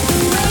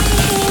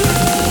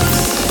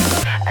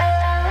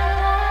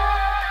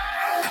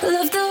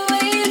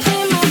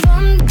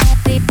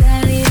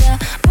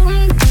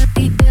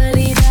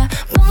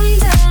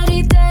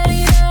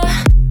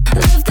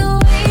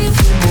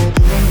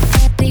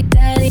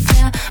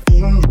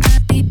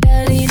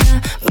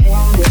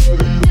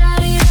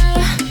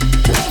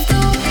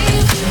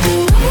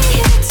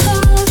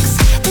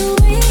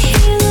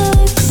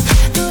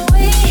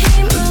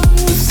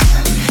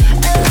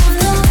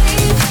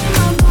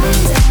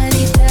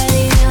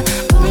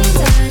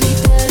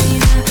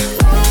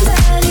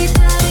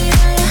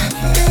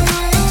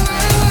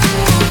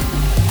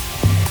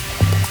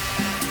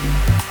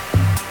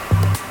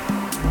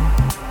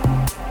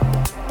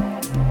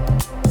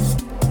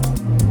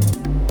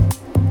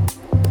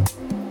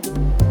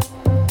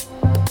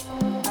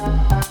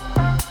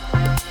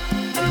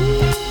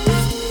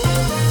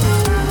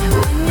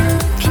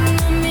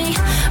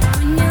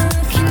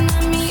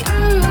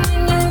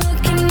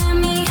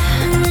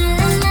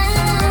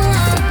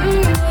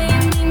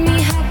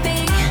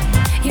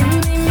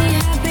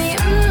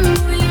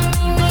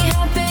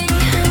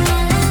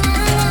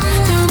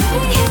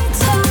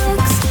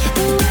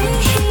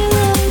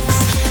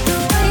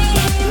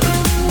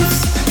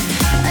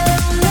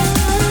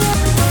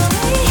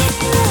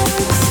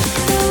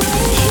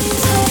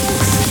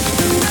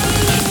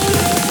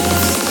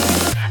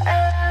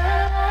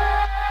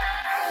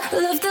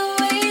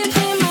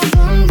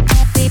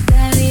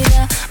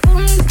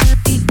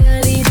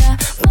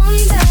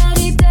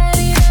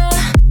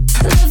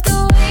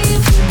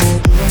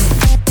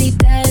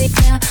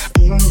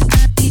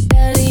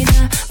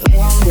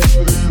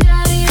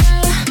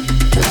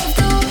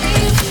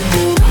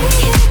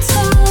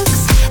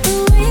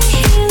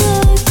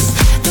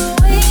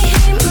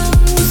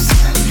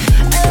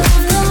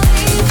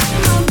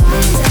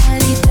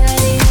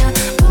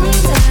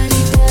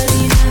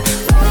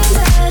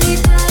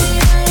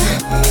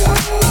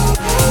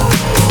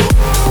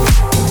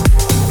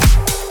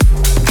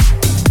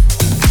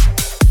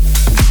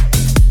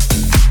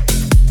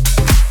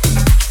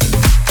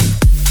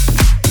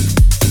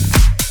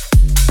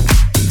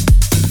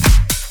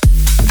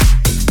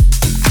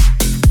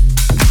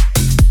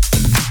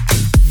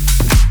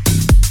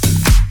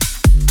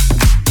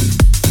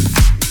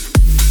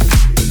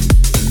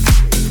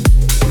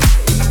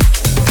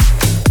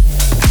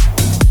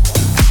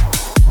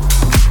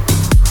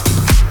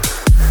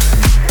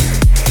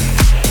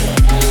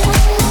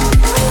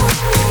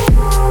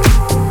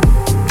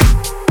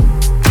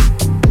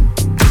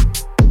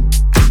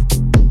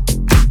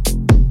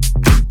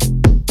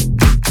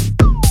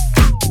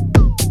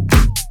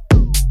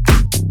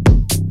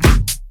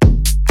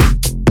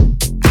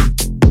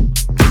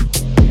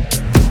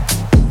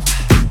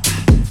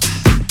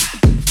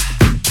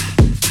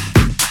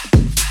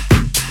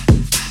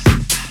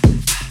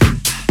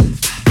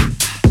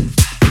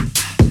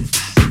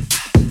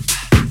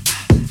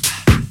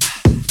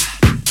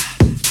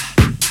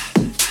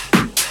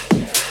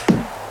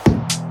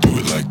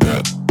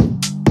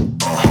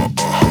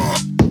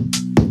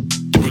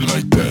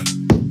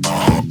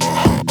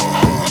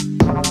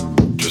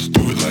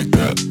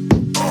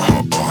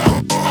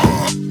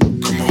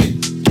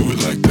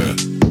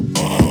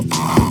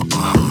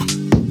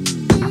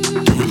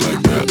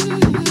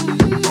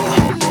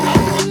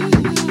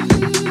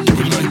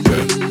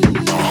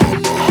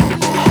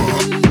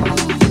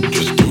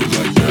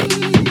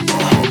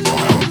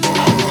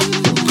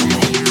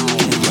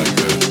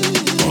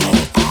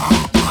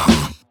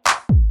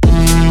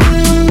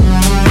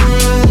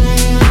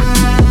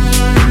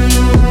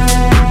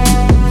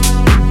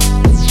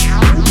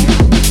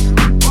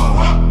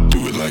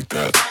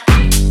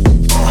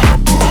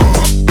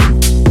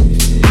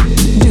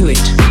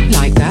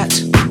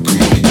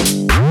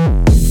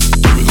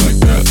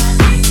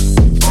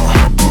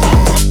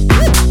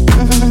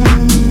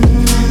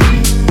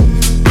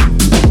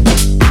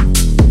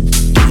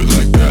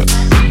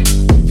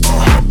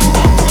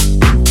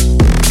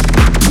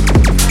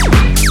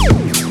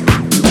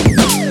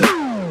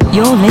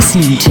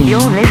 listening to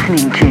Yves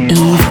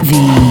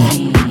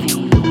V.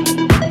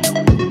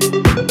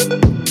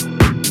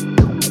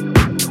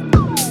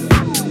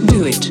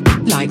 Do it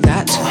like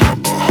that.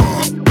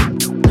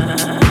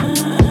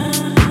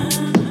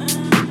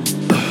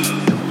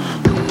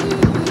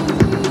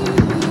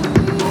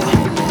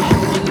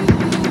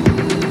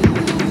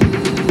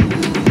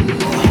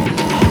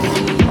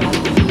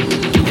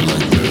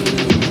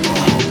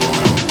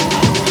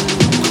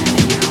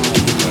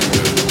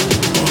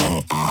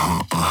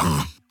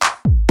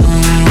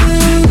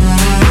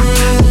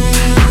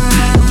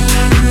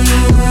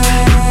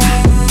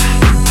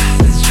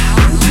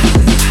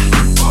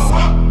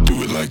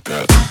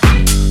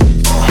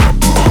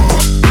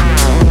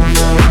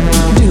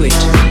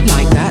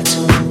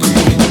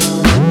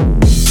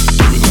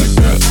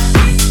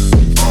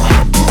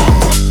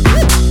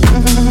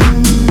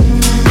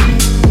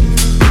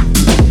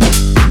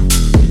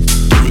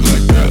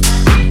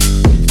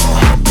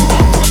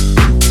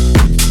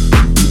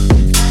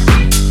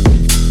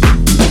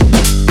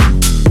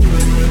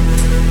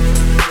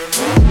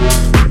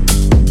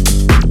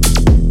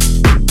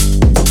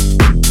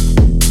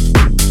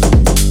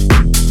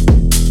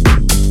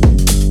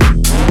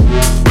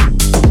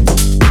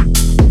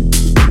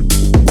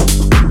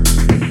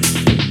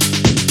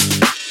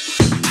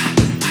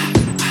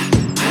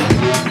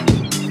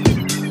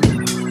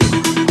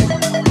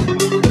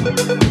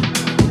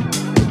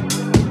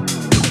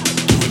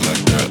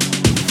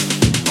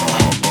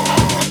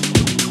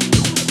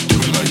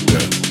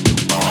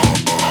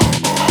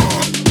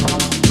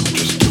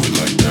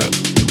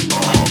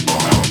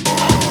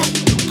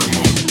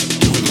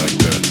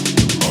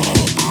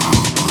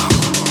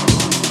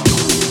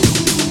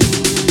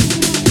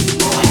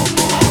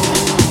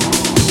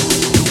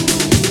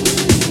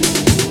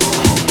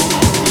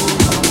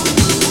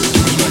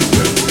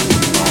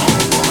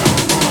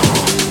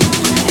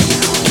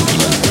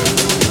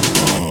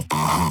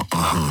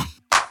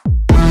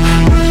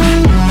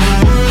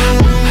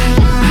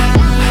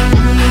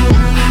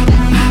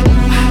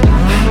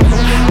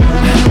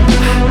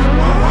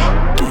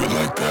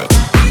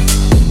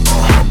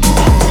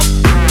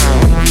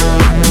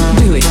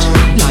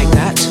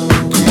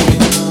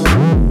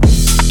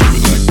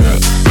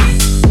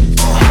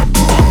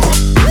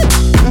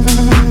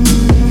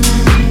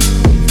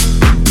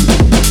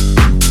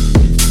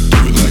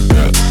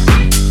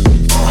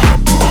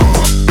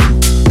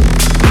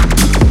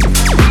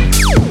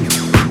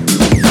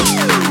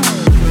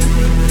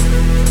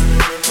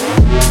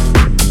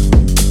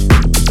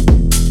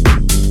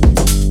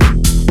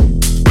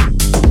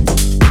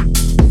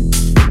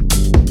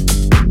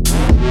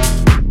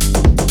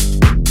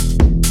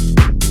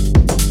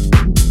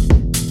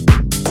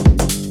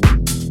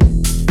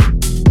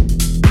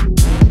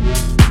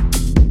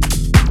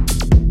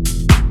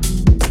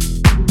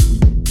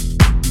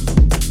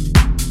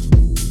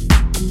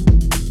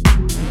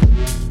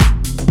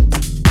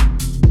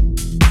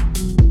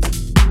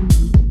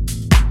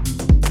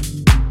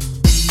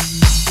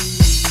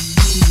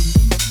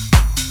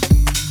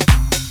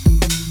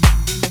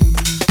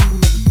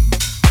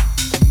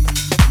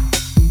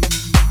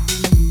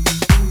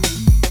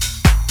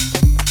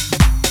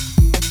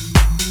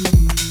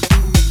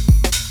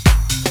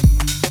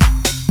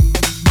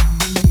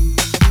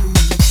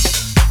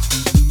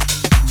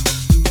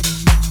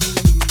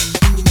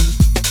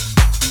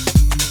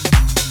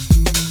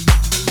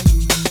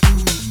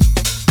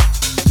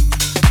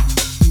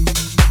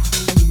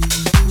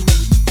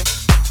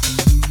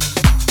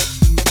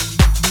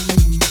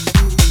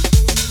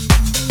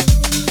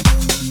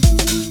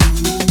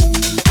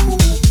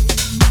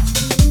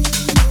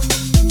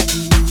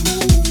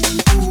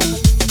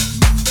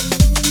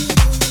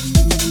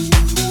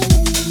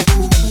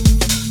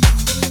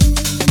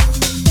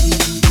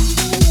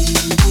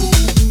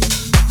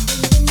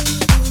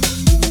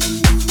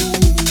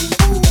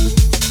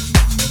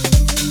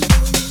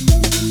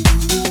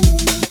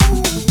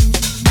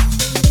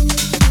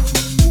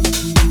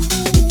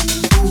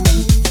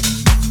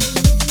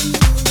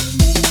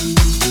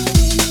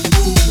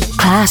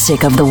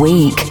 Classic of the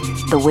week.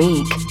 The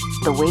week.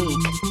 The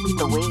week.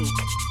 The week.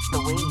 The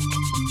week.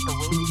 The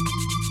week.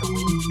 The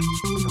week.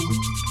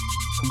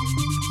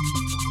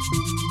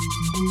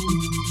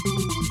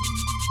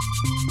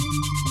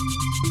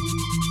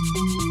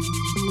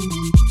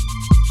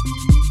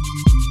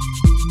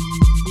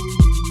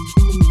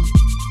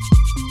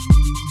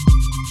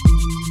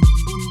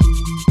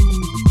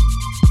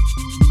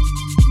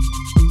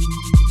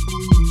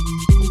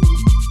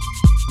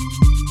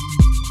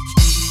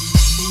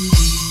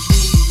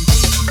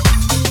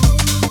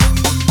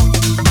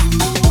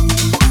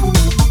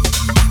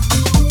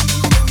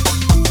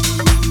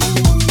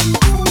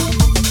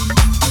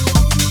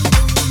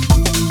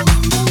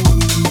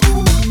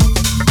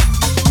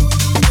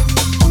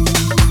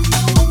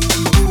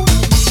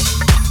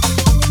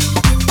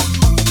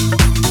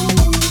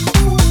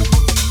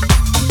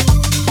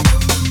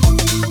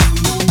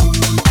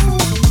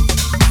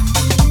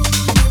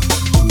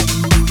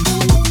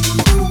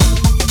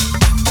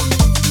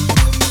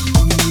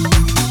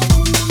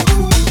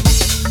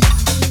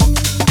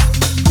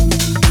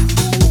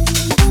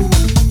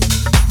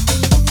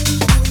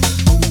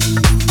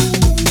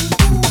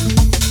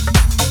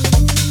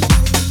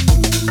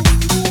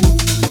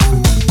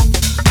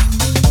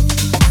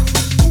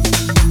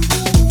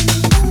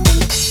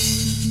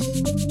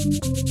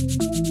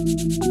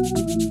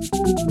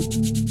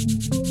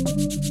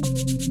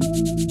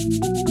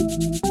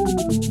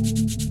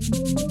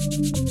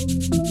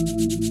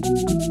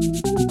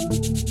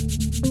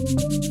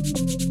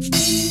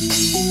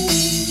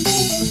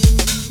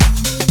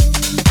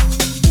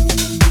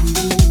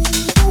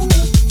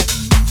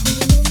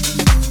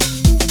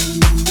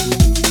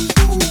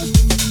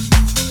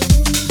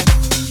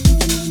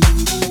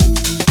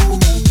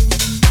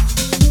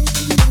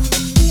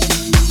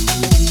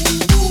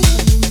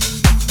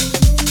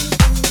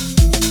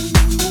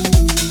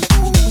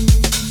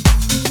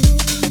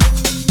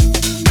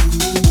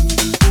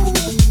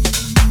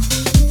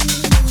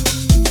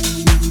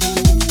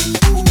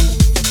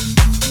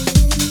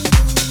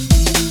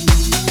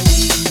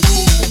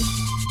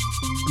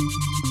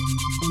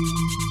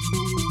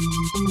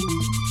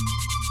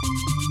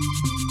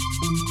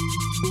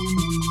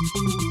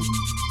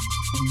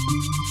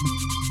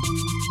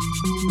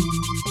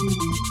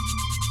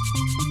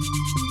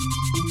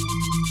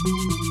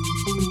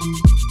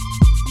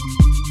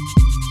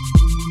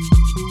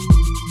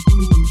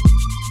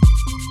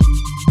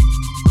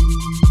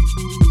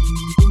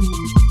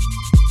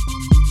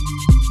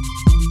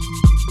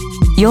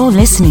 You're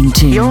listening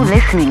to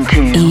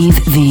Yves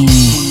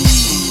V.